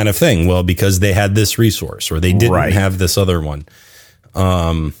this kind of thing? Well, because they had this resource or they didn't have this other one.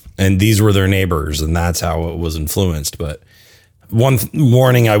 And these were their neighbors and that's how it was influenced. But one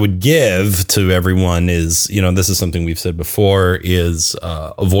warning I would give to everyone is, you know, this is something we've said before, is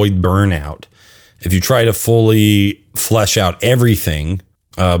avoid burnout. If you try to fully flesh out everything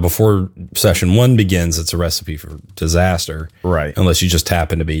before session 1 begins, it's a recipe for disaster. Right. Unless you just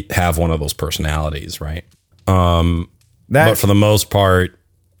happen to have one of those personalities, right? But for the most part,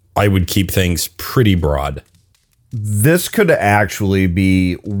 I would keep things pretty broad. This could actually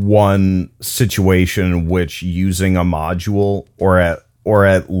be one situation in which using a module or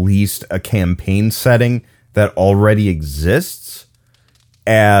at least a campaign setting that already exists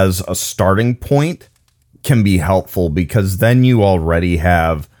as a starting point can be helpful, because then you already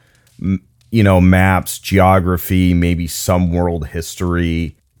have, you know, maps, geography, maybe some world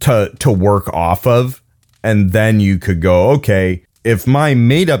history to work off of. And then you could go, okay, if my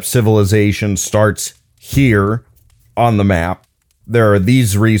made up civilization starts here on the map, there are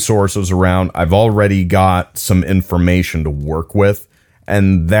these resources around. I've already got some information to work with.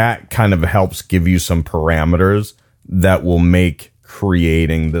 And that kind of helps give you some parameters that will make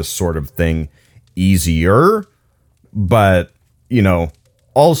creating this sort of thing easier. But, you know,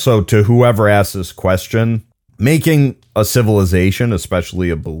 also to whoever asked this question, making a civilization, especially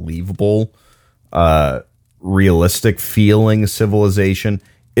a believable, realistic feeling civilization,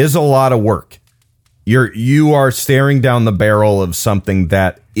 is a lot of work. You are staring down the barrel of something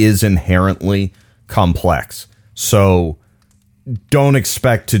that is inherently complex. So don't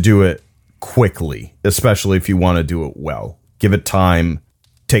expect to do it quickly, especially if you want to do it well. Give it time,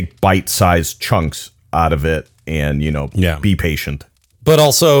 take bite-sized chunks out of it, and, you know, be patient. But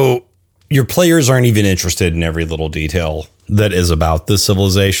also, your players aren't even interested in every little detail that is about this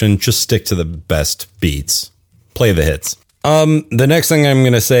civilization. Just stick to the best beats. Play the hits. The next thing I'm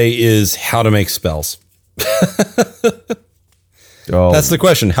going to say is how to make spells. That's the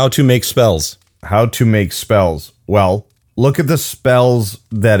question. How to make spells. How to make spells. Well, look at the spells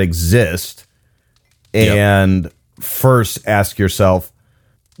that exist and first ask yourself,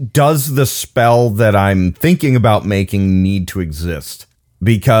 does the spell that I'm thinking about making need to exist?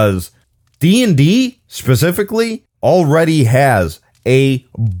 Because D&D specifically already has a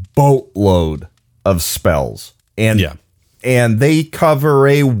boatload of spells. And they cover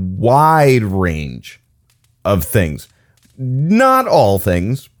a wide range of things. Not all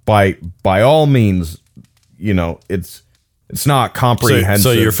things, by all means, it's not comprehensive.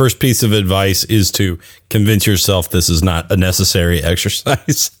 So your first piece of advice is to convince yourself this is not a necessary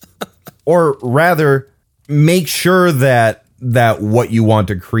exercise. Or rather, make sure that what you want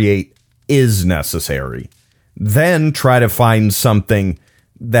to create is necessary. Then try to find something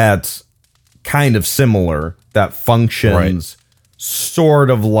that's kind of similar, that functions sort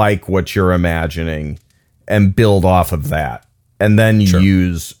of like what you're imagining, and build off of that. And then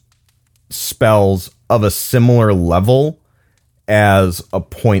use spells of a similar level as a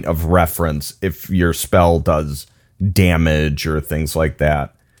point of reference if your spell does damage or things like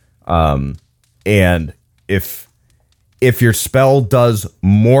that. And if your spell does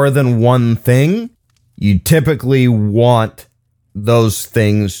more than one thing, you typically want those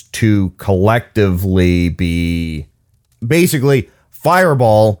things to collectively be basically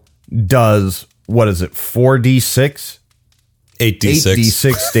Fireball does, what is it, 4d6? 8d6.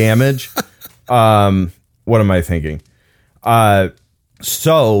 8d6 damage. What am I thinking? But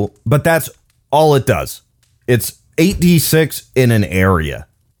that's all it does. It's 8d6 in an area.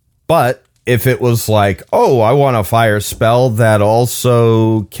 But if it was like, oh, I want a fire spell that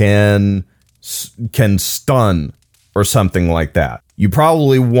also can stun or something like that, you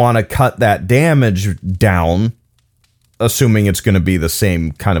probably want to cut that damage down, assuming it's going to be the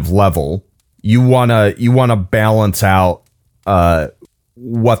same kind of level. You want to balance out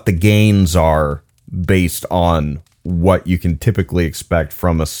what the gains are based on what you can typically expect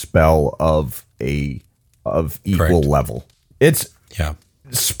from a spell of equal level.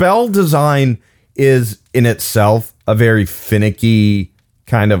 Spell design is in itself a very finicky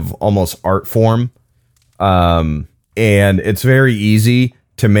kind of almost art form. And it's very easy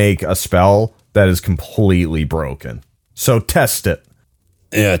to make a spell that is completely broken. So test it.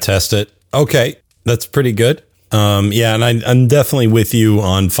 Yeah, test it. Okay, that's pretty good. And I'm definitely with you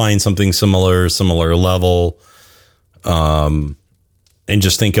on find something similar level. And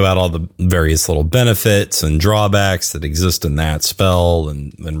just think about all the various little benefits and drawbacks that exist in that spell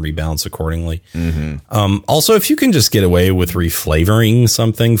and then rebalance accordingly. Mm-hmm. Also, if you can just get away with reflavoring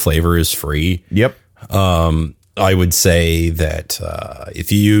something, flavor is free. Yep. I would say that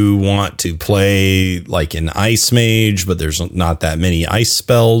if you want to play like an ice mage, but there's not that many ice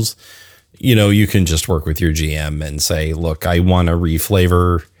spells, you can just work with your GM and say, look, I want to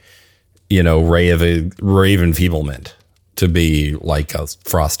reflavor, Ray of Enfeeblement to be like a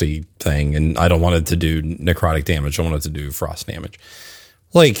frosty thing. And I don't want it to do necrotic damage. I want it to do frost damage.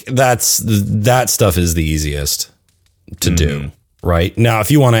 Like that stuff is the easiest to do. Right now, if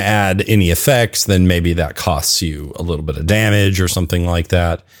you want to add any effects, then maybe that costs you a little bit of damage or something like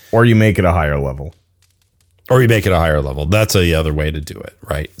that. Or you make it a higher level. That's the other way to do it.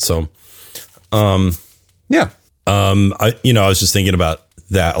 Right. So, I was just thinking about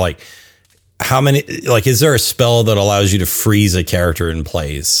that. Like, is there a spell that allows you to freeze a character in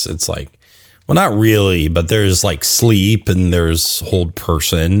place? It's like, well, not really, but there's like sleep and there's hold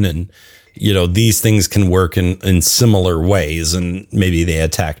person and, these things can work in similar ways, and maybe they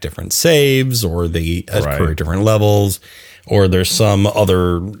attack different saves or they occur at different levels, or there's some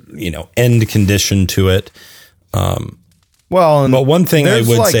other, end condition to it. But one thing I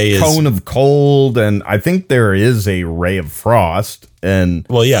would say is Cone of Cold, and I think there is a Ray of Frost. And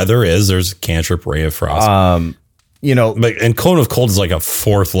there's a cantrip Ray of Frost. And Cone of Cold is like a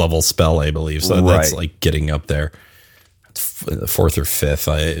 4th level spell, I believe. So that's like getting up there. 4th or 5th,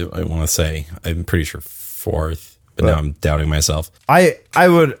 I want to say. I'm pretty sure 4th, but now I'm doubting myself. I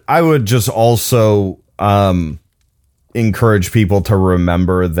would just also encourage people to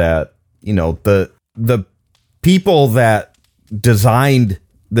remember that the people that designed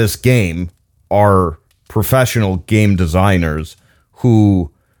this game are professional game designers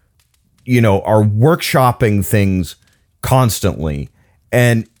who are workshopping things constantly,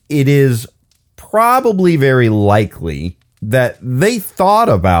 and it is probably very likely that they thought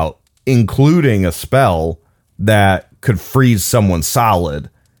about including a spell that could freeze someone solid,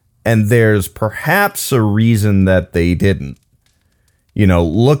 and there's perhaps a reason that they didn't.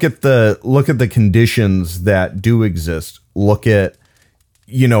 Look at the conditions that do exist. Look at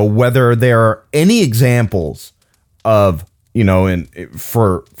whether there are any examples of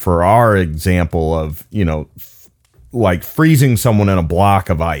for our example of like freezing someone in a block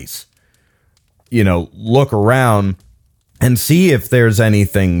of ice. You know, look around and see if there's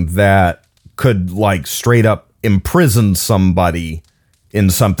anything that could like straight up imprison somebody in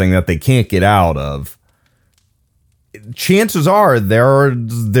something that they can't get out of. Chances are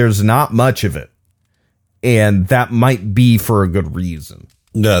there's not much of it. And that might be for a good reason.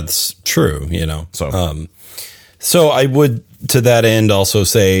 That's true, you know. So I would, to that end, also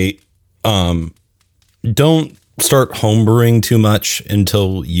say, don't start homebrewing too much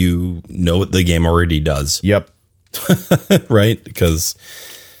until you know what the game already does. Yep. Right? Because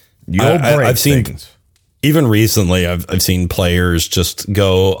I've seen things. Even recently, I've seen players just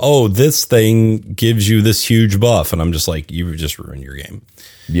go, "Oh, this thing gives you this huge buff," and I'm just like, "You just ruined your game."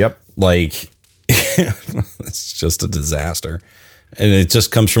 Yep. Like, it's just a disaster, and it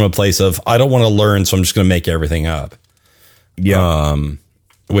just comes from a place of I don't want to learn, so I'm just going to make everything up. Yeah.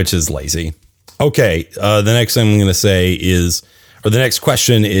 Which is lazy. Okay. The next thing I'm going to say is, or the next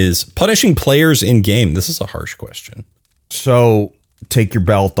question is, punishing players in game. This is a harsh question. So take your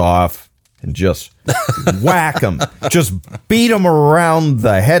belt off and just whack them. Just beat them around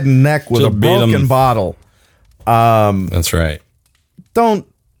the head and neck with Just a broken bottle. That's right.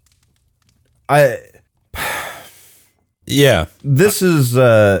 Yeah. This is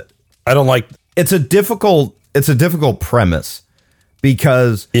I don't like. it's a difficult premise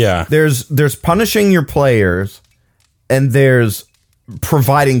because there's punishing your players and there's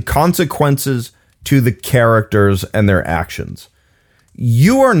providing consequences to the characters and their actions.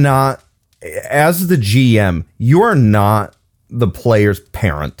 You are not, as the GM, you are not the player's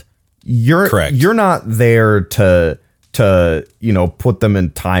parent. Correct. You're not there to put them in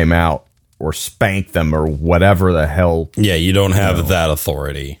timeout or spank them or whatever the hell. Yeah, you don't have that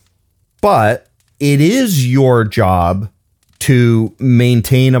authority. But it is your job to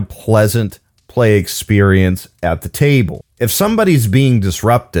maintain a pleasant play experience at the table. If somebody's being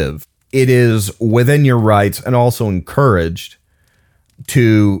disruptive, it is within your rights and also encouraged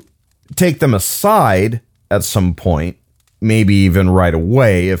to take them aside at some point, maybe even right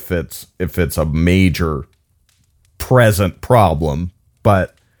away if it's a major present problem,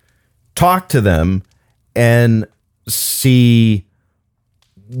 but talk to them and see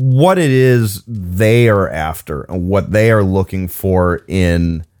what it is they are after and what they are looking for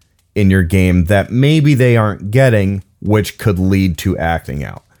in your game that maybe they aren't getting, which could lead to acting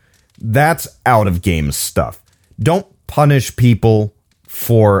out. That's out of game stuff. Don't punish people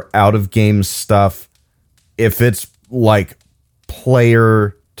for out of game stuff if it's like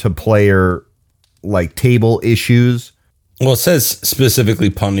player to player, like table issues. Well, it says specifically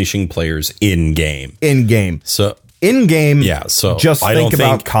punishing players in game. In game. So in game, yeah. So just think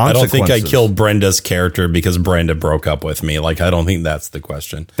about consequences. I don't think I killed Brenda's character because Brenda broke up with me. Like, I don't think that's the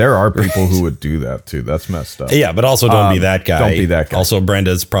question. There are people who would do that too. That's messed up. Yeah, but also don't be that guy. Don't be that guy. Also,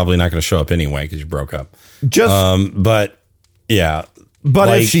 Brenda's probably not going to show up anyway because you broke up. But yeah. But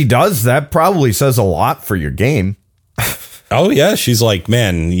like, if she does, that probably says a lot for your game. Oh, yeah. She's like,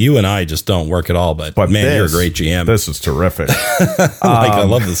 man, you and I just don't work at all. But man, you're a great GM. This is terrific. I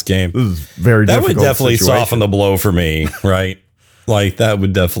love this game. This is very that difficult. That would definitely situation. soften the blow for me, right? Like, that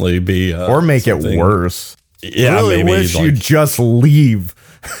would definitely be. Or make it worse. Yeah, I really wish you'd just leave.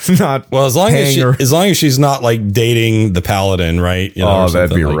 Not well, as long as she's not like dating the paladin, right? You know,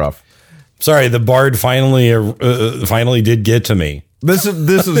 that'd be rough. Sorry, the bard finally did get to me. This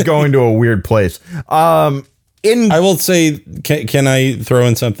is going to a weird place. I will say, can I throw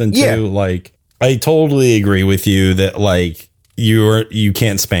in something too? Yeah. Like, I totally agree with you that like you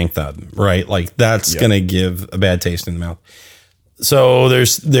can't spank them, right? Like that's gonna give a bad taste in the mouth. So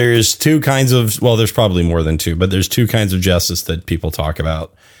there's two kinds of, well, there's probably more than two, but there's two kinds of justice that people talk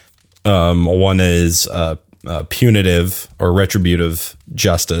about. One is punitive or retributive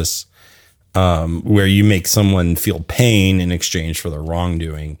justice, where you make someone feel pain in exchange for their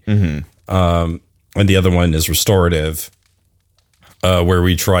wrongdoing. Mm-hmm. And the other one is restorative, where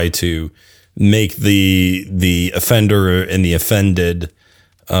we try to make the offender and the offended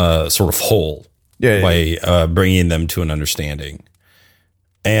sort of whole by bringing them to an understanding.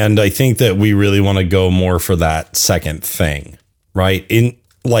 And I think that we really want to go more for that second thing, right? In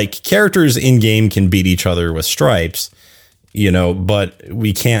like characters in game can beat each other with stripes, but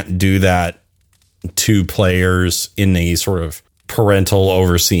we can't do that to players in a sort of parental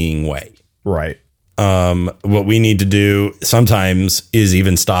overseeing way. Right. What we need to do sometimes is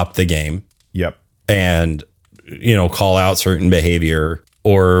even stop the game. Yep. And, call out certain behavior,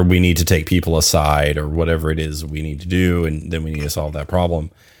 or we need to take people aside or whatever it is we need to do. And then we need to solve that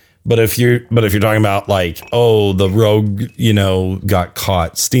problem. But if you're talking about like, oh, the rogue, got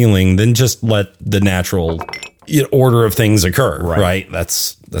caught stealing, then just let the natural, order of things occur, right?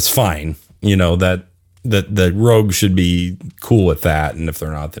 That's fine. That the rogue should be cool with that, and if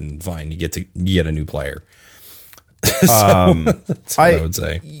they're not, then fine. You get a new player. So, that's what I would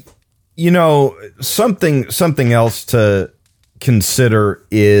say. Something else to consider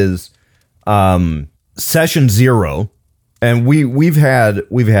is session 0, and we've had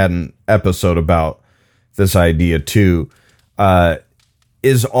an episode about this idea too.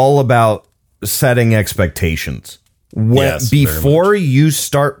 Is all about setting expectations. Before you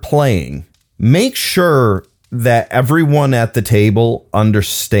start playing, make sure that everyone at the table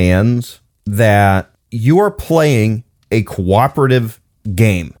understands that you are playing a cooperative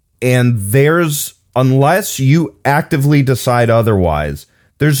game. And unless you actively decide otherwise,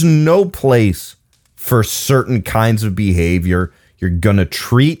 there's no place for certain kinds of behavior. You're going to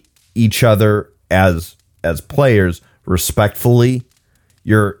treat each other as players respectfully.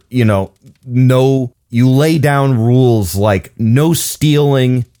 You lay down rules like no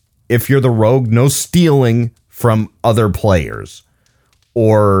stealing. If you're the rogue, no stealing from other players,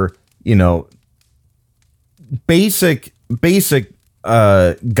 or, basic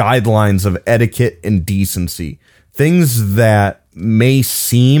guidelines of etiquette and decency, things that may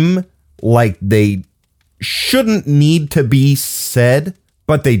seem like they shouldn't need to be said,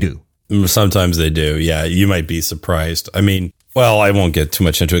 but they do. Sometimes they do. Yeah, you might be surprised. I mean, well, I won't get too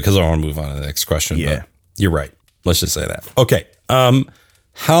much into it because I want to move on to the next question. Yeah, but you're right. Let's just say that. Okay.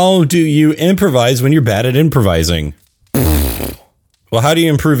 How do you improvise when you're bad at improvising? Well, how do you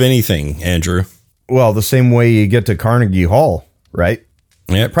improve anything, Andrew? Well, the same way you get to Carnegie Hall, right?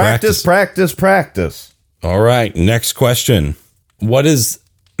 Yeah, practice. All right, next question. What is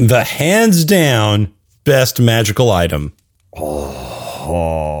the hands down best magical item?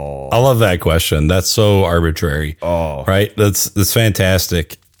 Oh, I love that question. That's so arbitrary. Oh, right. That's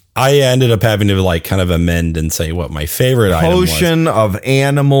fantastic. I ended up having to kind of amend and say what my favorite item was. Potion of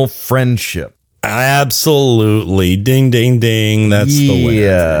Animal Friendship. Absolutely. Ding, ding, ding. That's the winner.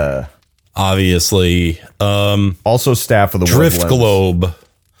 Yeah. Obviously. Also Staff of the Drift Woodlands.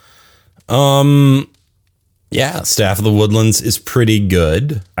 Globe. Yeah, Staff of the Woodlands is pretty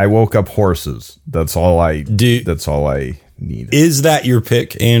good. I woke up horses. That's all I needed. Is that your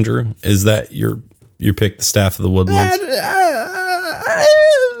pick, Andrew? Is that your pick, the Staff of the Woodlands?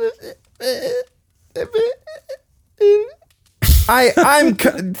 I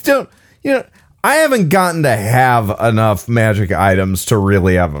haven't gotten to have enough magic items to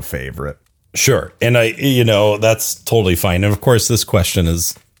really have a favorite. Sure. And that's totally fine. And of course, this question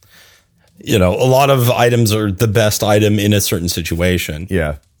is, a lot of items are the best item in a certain situation.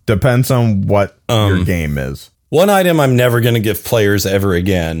 Yeah. Depends on what your game is. One item I'm never going to give players ever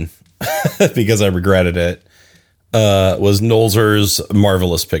again because I regretted it was Nolzur's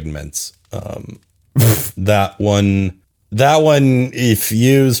Marvelous Pigments. That one, if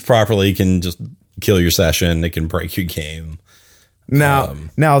used properly, can just kill your session. It can break your game. Now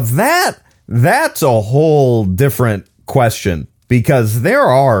that's a whole different question, because there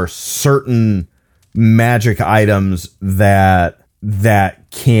are certain magic items that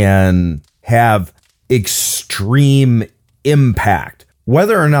can have extreme impact.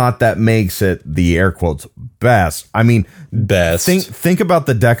 Whether or not that makes it the air quotes best. I mean, best. Think about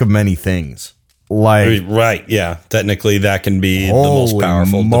the deck of many things. Right, yeah. Technically, that can be the most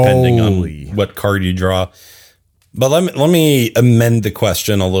powerful, depending on what card you draw. But let me amend the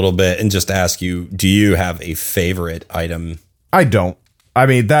question a little bit and just ask you: do you have a favorite item? I don't. I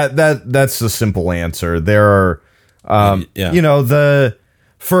mean that's the simple answer. There are,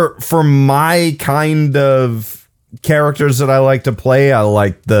 for my kind of characters that I like to play, I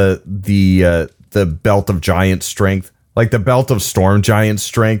like the Belt of Giant Strength, like the Belt of Storm Giant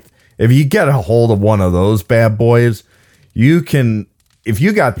Strength. If you get a hold of one of those bad boys, you can, if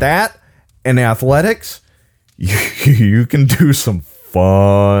you got that and athletics, you can do some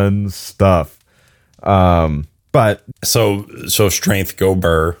fun stuff. But so strength go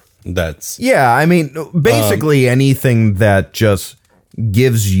burr. That's, yeah. I mean, basically anything that just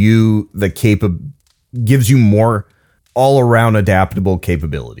gives you gives you more all around adaptable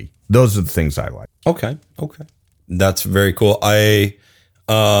capability. Those are the things I like. Okay. That's very cool.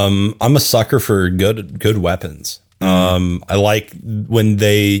 I'm a sucker for good weapons. I like when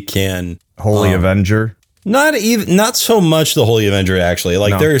they can Holy Avenger. Not so much the Holy Avenger, actually.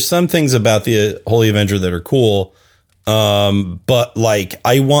 There are some things about the Holy Avenger that are cool. But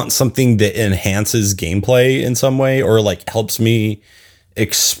I want something that enhances gameplay in some way, or helps me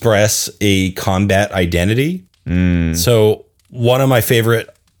express a combat identity. So one of my favorite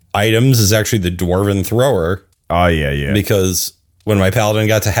items is actually the Dwarven Thrower. Oh yeah. Because when my paladin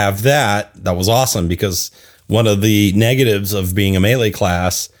got to have that was awesome, because one of the negatives of being a melee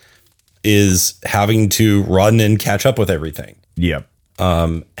class is having to run and catch up with everything. Yep.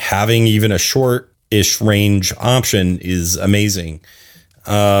 Having even a short-ish range option is amazing.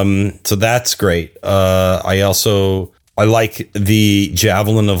 So that's great. I like the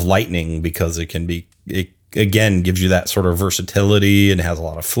Javelin of Lightning because it again gives you that sort of versatility and has a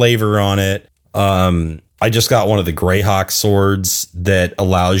lot of flavor on it. I just got one of the Greyhawk swords that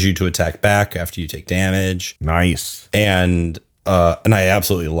allows you to attack back after you take damage. Nice. And I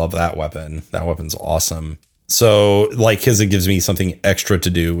absolutely love that weapon. That weapon's awesome. So because it gives me something extra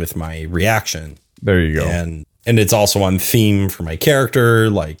to do with my reaction. There you go. And it's also on theme for my character.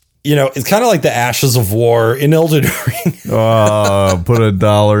 It's kind of like the Ashes of War in Elden Ring. Oh, put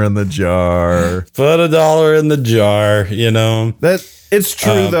 $1 in the jar. Put $1 in the jar, That it's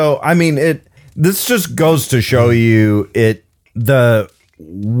true though. I mean, this just goes to show you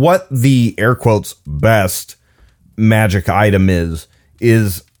what the air quotes best magic item is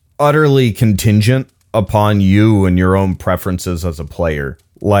utterly contingent upon you and your own preferences as a player.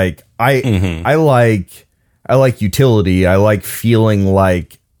 I like utility. I like feeling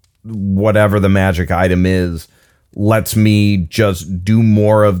like whatever the magic item is lets me just do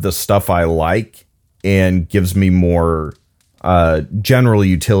more of the stuff I like and gives me more general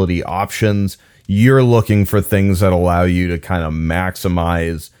utility options. You're looking for things that allow you to kind of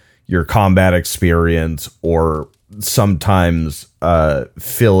maximize your combat experience or sometimes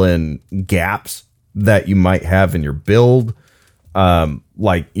fill in gaps that you might have in your build.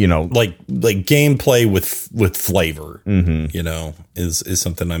 Like gameplay with flavor, is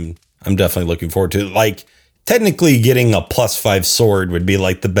something I'm definitely looking forward to. Technically getting a +5 sword would be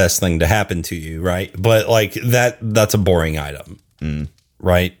the best thing to happen to you. Right. But that's a boring item.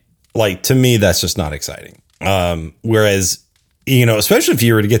 Right. To me, that's just not exciting. Whereas, especially if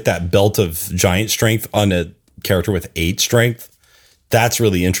you were to get that belt of giant strength on a character with 8 strength, that's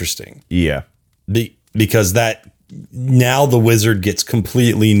really interesting. Yeah. Because now the wizard gets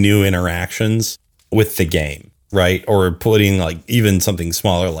completely new interactions with the game, right? Or putting even something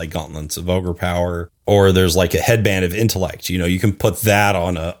smaller like Gauntlets of Ogre Power, or there's a headband of intellect. You can put that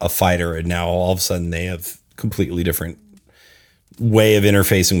on a fighter, and now all of a sudden they have completely different way of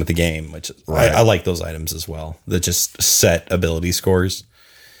interfacing with the game, which right. I like those items as well that just set ability scores.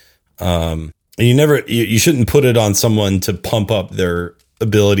 And you shouldn't put it on someone to pump up their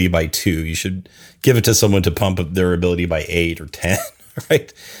ability by 2. You should give it to someone to pump up their ability by 8 or 10.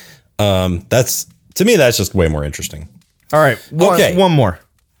 Right. To me, that's just way more interesting. All right. One more.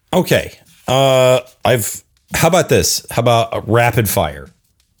 Okay. How about this? How about a rapid fire?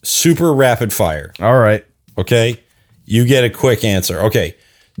 Super rapid fire. All right. Okay. You get a quick answer. Okay.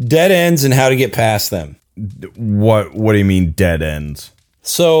 Dead ends and how to get past them. What do you mean dead ends?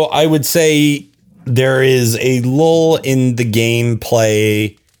 So I would say there is a lull in the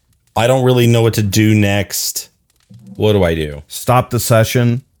gameplay. I don't really know what to do next. What do I do? Stop the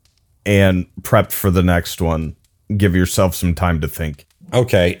session and prep for the next one. Give yourself some time to think.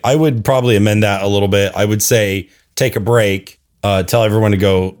 Okay. I would probably amend that a little bit. I would say take a break, tell everyone to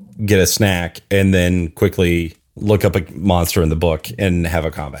go get a snack, and then quickly look up a monster in the book and have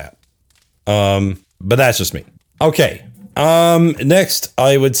a combat. But that's just me. Okay. Next,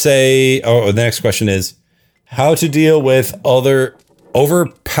 I would say, the next question is how to deal with other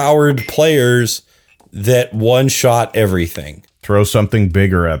overpowered players that one-shot everything. Throw something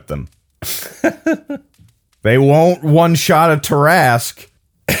bigger at them. They won't one-shot a Tarask.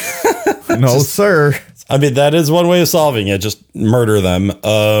 No, sir. I mean, that is one way of solving it. Just murder them.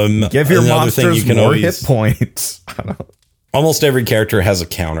 Give your monsters more hit points. Almost every character has a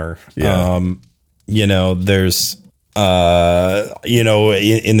counter. Yeah. There's...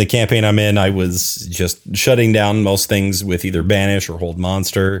 in the campaign I'm in, I was just shutting down most things with either banish or hold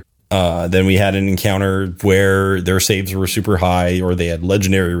monster. Then we had an encounter where their saves were super high, or they had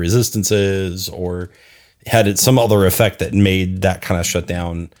legendary resistances, or had some other effect that made that kind of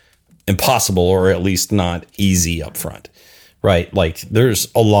shutdown impossible, or at least not easy up front. Right? There's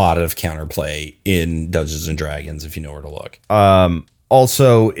a lot of counterplay in Dungeons and Dragons if you know where to look.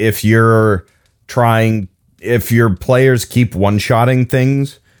 Also, if your players keep one-shotting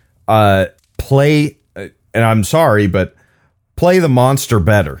things, play, and I'm sorry, but play the monster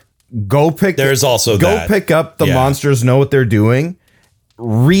better. There's also go pick up the monsters, know what they're doing,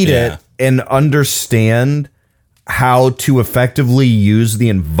 read it, and understand how to effectively use the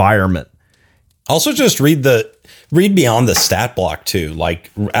environment. Also, just read beyond the stat block too.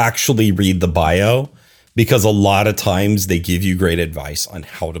 Actually read the bio, because a lot of times they give you great advice on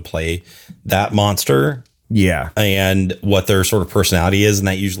how to play that monster. Yeah. And what their sort of personality is. And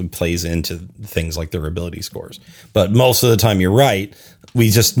that usually plays into things like their ability scores. But most of the time, you're right. We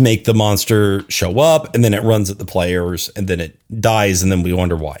just make the monster show up and then it runs at the players and then it dies. And then we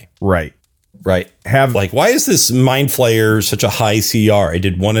wonder why. Right. Right. Why is this Mind Flayer such a high CR? I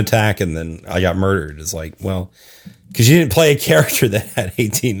did one attack and then I got murdered. It's like, well, because you didn't play a character that had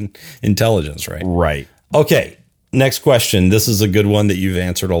 18 intelligence, right? Right. Okay. Next question. This is a good one that you've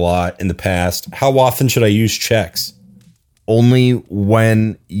answered a lot in the past. How often should I use checks? Only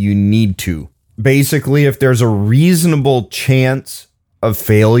when you need to. Basically, if there's a reasonable chance of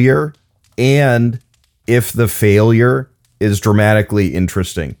failure and if the failure is dramatically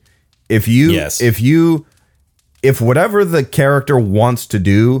interesting. If whatever the character wants to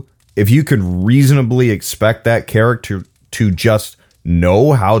do, if you could reasonably expect that character to just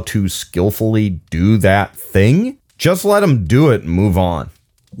know how to skillfully do that thing, just let them do it and move on.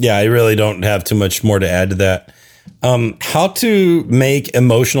 Yeah, I really don't have too much more to add to that. How to make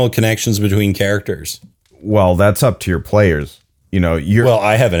emotional connections between characters? Well, that's up to your players. Well,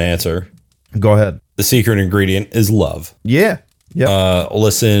 I have an answer. Go ahead. The secret ingredient is love. Yeah. Yeah.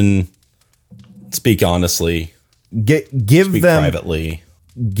 Listen, speak honestly. Speak privately.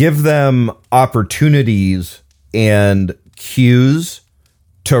 Give them opportunities and cues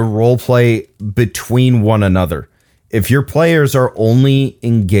to roleplay between one another. If your players are only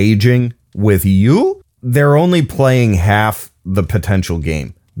engaging with you, they're only playing half the potential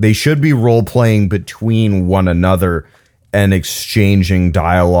game. They should be role-playing between one another and exchanging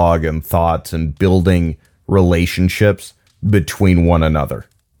dialogue and thoughts and building relationships between one another.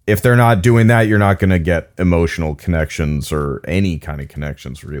 If they're not doing that, you're not going to get emotional connections or any kind of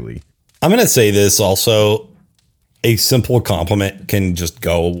connections, really. I'm going to say this also. A simple compliment can just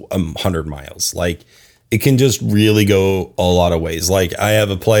go 100 miles. Like, it can just really go a lot of ways. Like, I have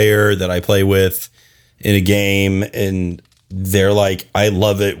a player that I play with in a game, and they're like, I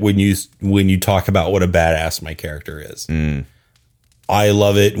love it when you talk about what a badass my character is. I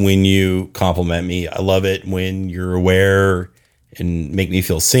love it when you compliment me. I love it when you're aware and make me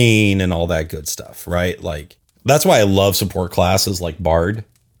feel seen and all that good stuff, right? Like, that's why I love support classes like Bard,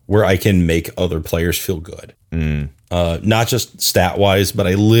 where I can make other players feel good. Not just stat wise, but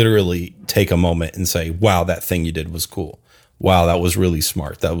I literally take a moment and say, wow, that thing you did was cool. Wow, that was really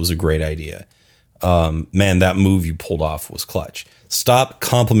smart. That was a great idea. Man, that move you pulled off was clutch. Stop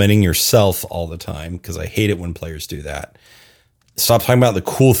complimenting yourself all the time, because I hate it when players do that. Stop talking about the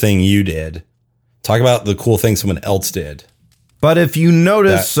cool thing you did. Talk about the cool thing someone else did. But if you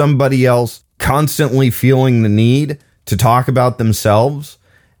notice somebody else constantly feeling the need to talk about themselves,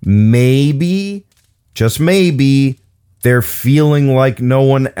 maybe, just maybe, they're feeling like no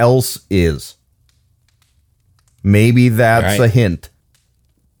one else is. Maybe that's a hint.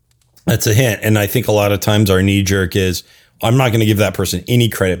 That's a hint. And I think a lot of times our knee jerk is, I'm not going to give that person any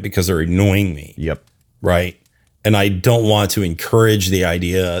credit because they're annoying me. Yep. Right. And I don't want to encourage the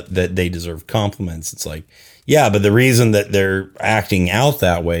idea that they deserve compliments. It's like, yeah, but the reason that they're acting out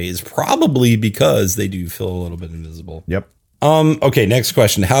that way is probably because they do feel a little bit invisible. Yep. Okay, next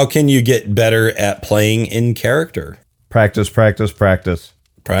question. How can you get better at playing in character? Practice. Practice.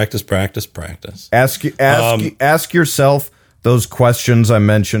 Ask yourself those questions I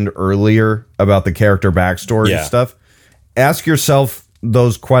mentioned earlier about the character backstory and stuff. Ask yourself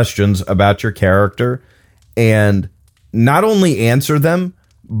those questions about your character and not only answer them,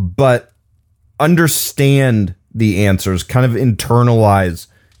 but understand the answers, kind of internalize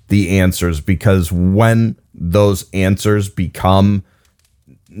the answers, because when those answers become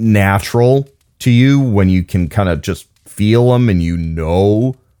natural to you, when you can kind of just feel them and you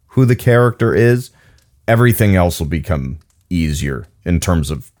know who the character is, everything else will become easier in terms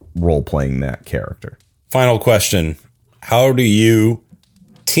of role-playing that character. Final question. How do you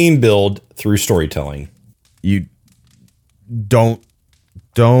team build through storytelling? You don't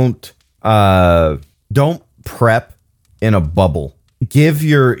prep in a bubble. Give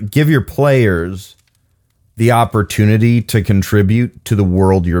your players the opportunity to contribute to the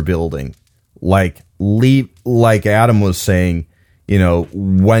world you're building. Like Adam was saying,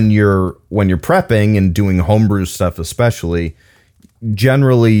 when you're prepping and doing homebrew stuff, especially,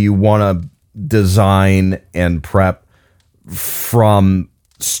 generally you want to design and prep from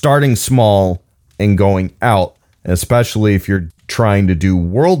starting small and going out, especially if you're trying to do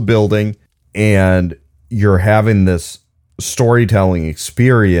world building and you're having this storytelling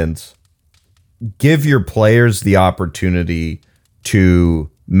experience. Give your players the opportunity to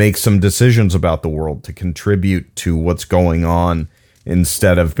make some decisions about the world, to contribute to what's going on,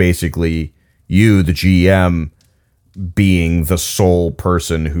 instead of basically you, the GM, being the sole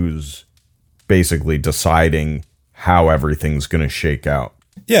person who's basically deciding how everything's going to shake out.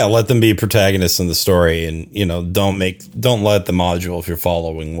 Yeah, let them be protagonists in the story, and don't let the module, if you're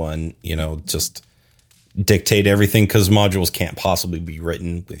following one, just dictate everything, because modules can't possibly be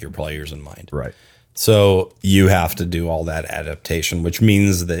written with your players in mind. Right. So you have to do all that adaptation, which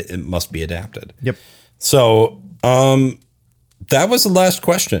means that it must be adapted. Yep. So that was the last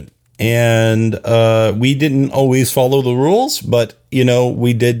question. And we didn't always follow the rules, but,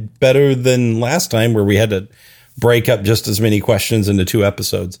 we did better than last time, where we had to break up just as many questions into 2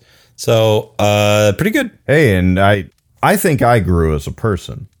 episodes. So pretty good. Hey, and I think I grew as a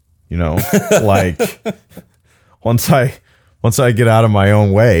person, like once I get out of my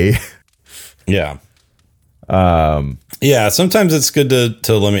own way. Yeah. Yeah, sometimes it's good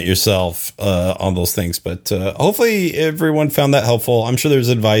to limit yourself on those things, but hopefully everyone found that helpful. I'm sure there's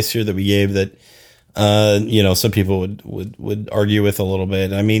advice here that we gave that some people would argue with a little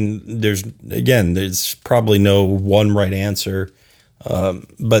bit. I mean, there's probably no one right answer,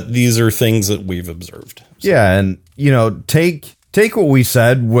 but these are things that we've observed. So. Yeah, and take what we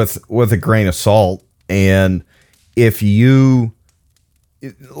said with a grain of salt, and if you,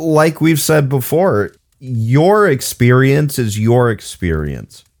 like we've said before, your experience is your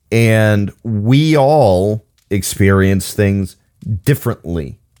experience, and we all experience things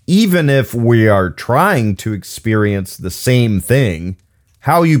differently. Even if we are trying to experience the same thing,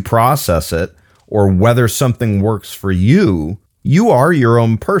 how you process it or whether something works for you, you are your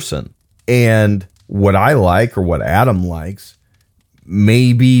own person. And what I like or what Adam likes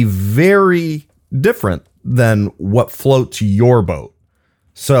may be very different than what floats your boat.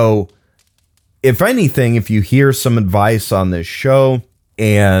 So if anything, if you hear some advice on this show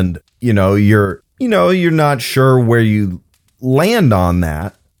and, you're not sure where you land on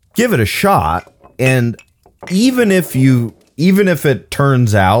that, give it a shot. And even if it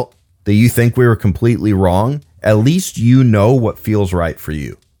turns out that you think we were completely wrong, at least what feels right for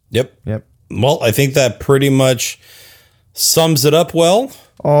you. Yep. Well, I think that pretty much sums it up well.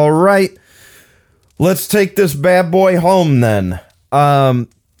 All right. Let's take this bad boy home then.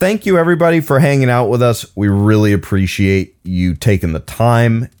 Thank you, everybody, for hanging out with us. We really appreciate you taking the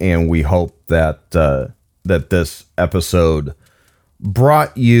time, and we hope that that this episode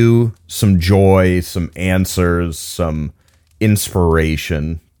brought you some joy, some answers, some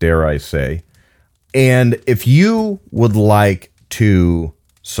inspiration, dare I say. And if you would like to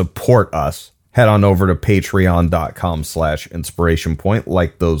support us, head on over to patreon.com/inspirationpoint,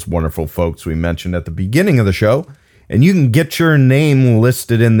 like those wonderful folks we mentioned at the beginning of the show. And you can get your name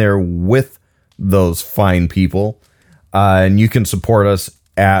listed in there with those fine people. And you can support us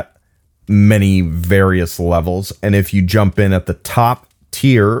at many various levels. And if you jump in at the top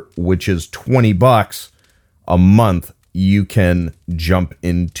tier, which is $20 a month, you can jump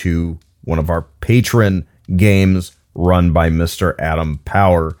into one of our patron games run by Mr. Adam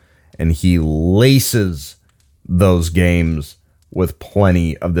Power. And he laces those games with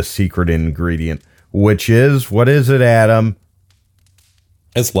plenty of the secret ingredient, which is, what is it, Adam?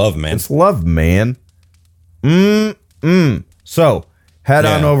 It's love, man. It's love, man. So head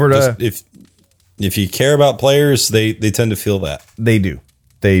on over to... If you care about players, they tend to feel that. They do.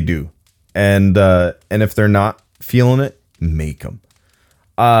 And if they're not feeling it, make them.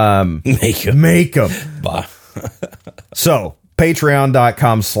 Make them. So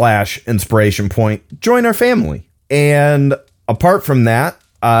patreon.com/inspirationpoint. Join our family. And apart from that,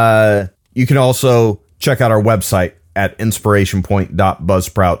 you can also check out our website at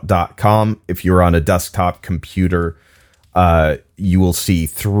inspirationpoint.buzzsprout.com. If you're on a desktop computer, you will see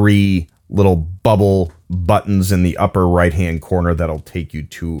 3 little bubble buttons in the upper right-hand corner that'll take you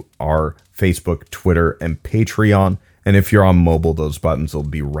to our Facebook, Twitter, and Patreon. And if you're on mobile, those buttons will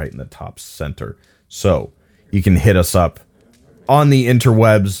be right in the top center. So you can hit us up on the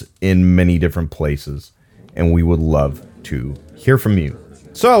interwebs in many different places, and we would love to hear from you.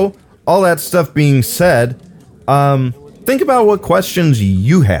 So, all that stuff being said, think about what questions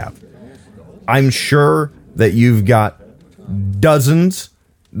you have. I'm sure that you've got dozens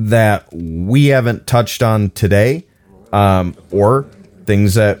that we haven't touched on today, or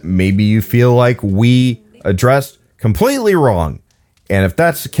things that maybe you feel like we addressed completely wrong. And if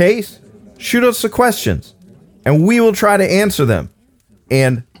that's the case, shoot us the questions, and we will try to answer them.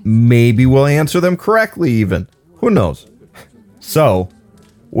 And maybe we'll answer them correctly even. Who knows? So,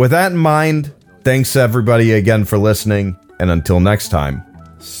 with that in mind, thanks everybody again for listening. And until next time,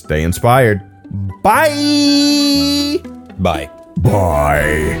 stay inspired. Bye! Bye.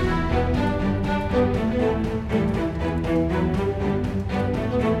 Bye.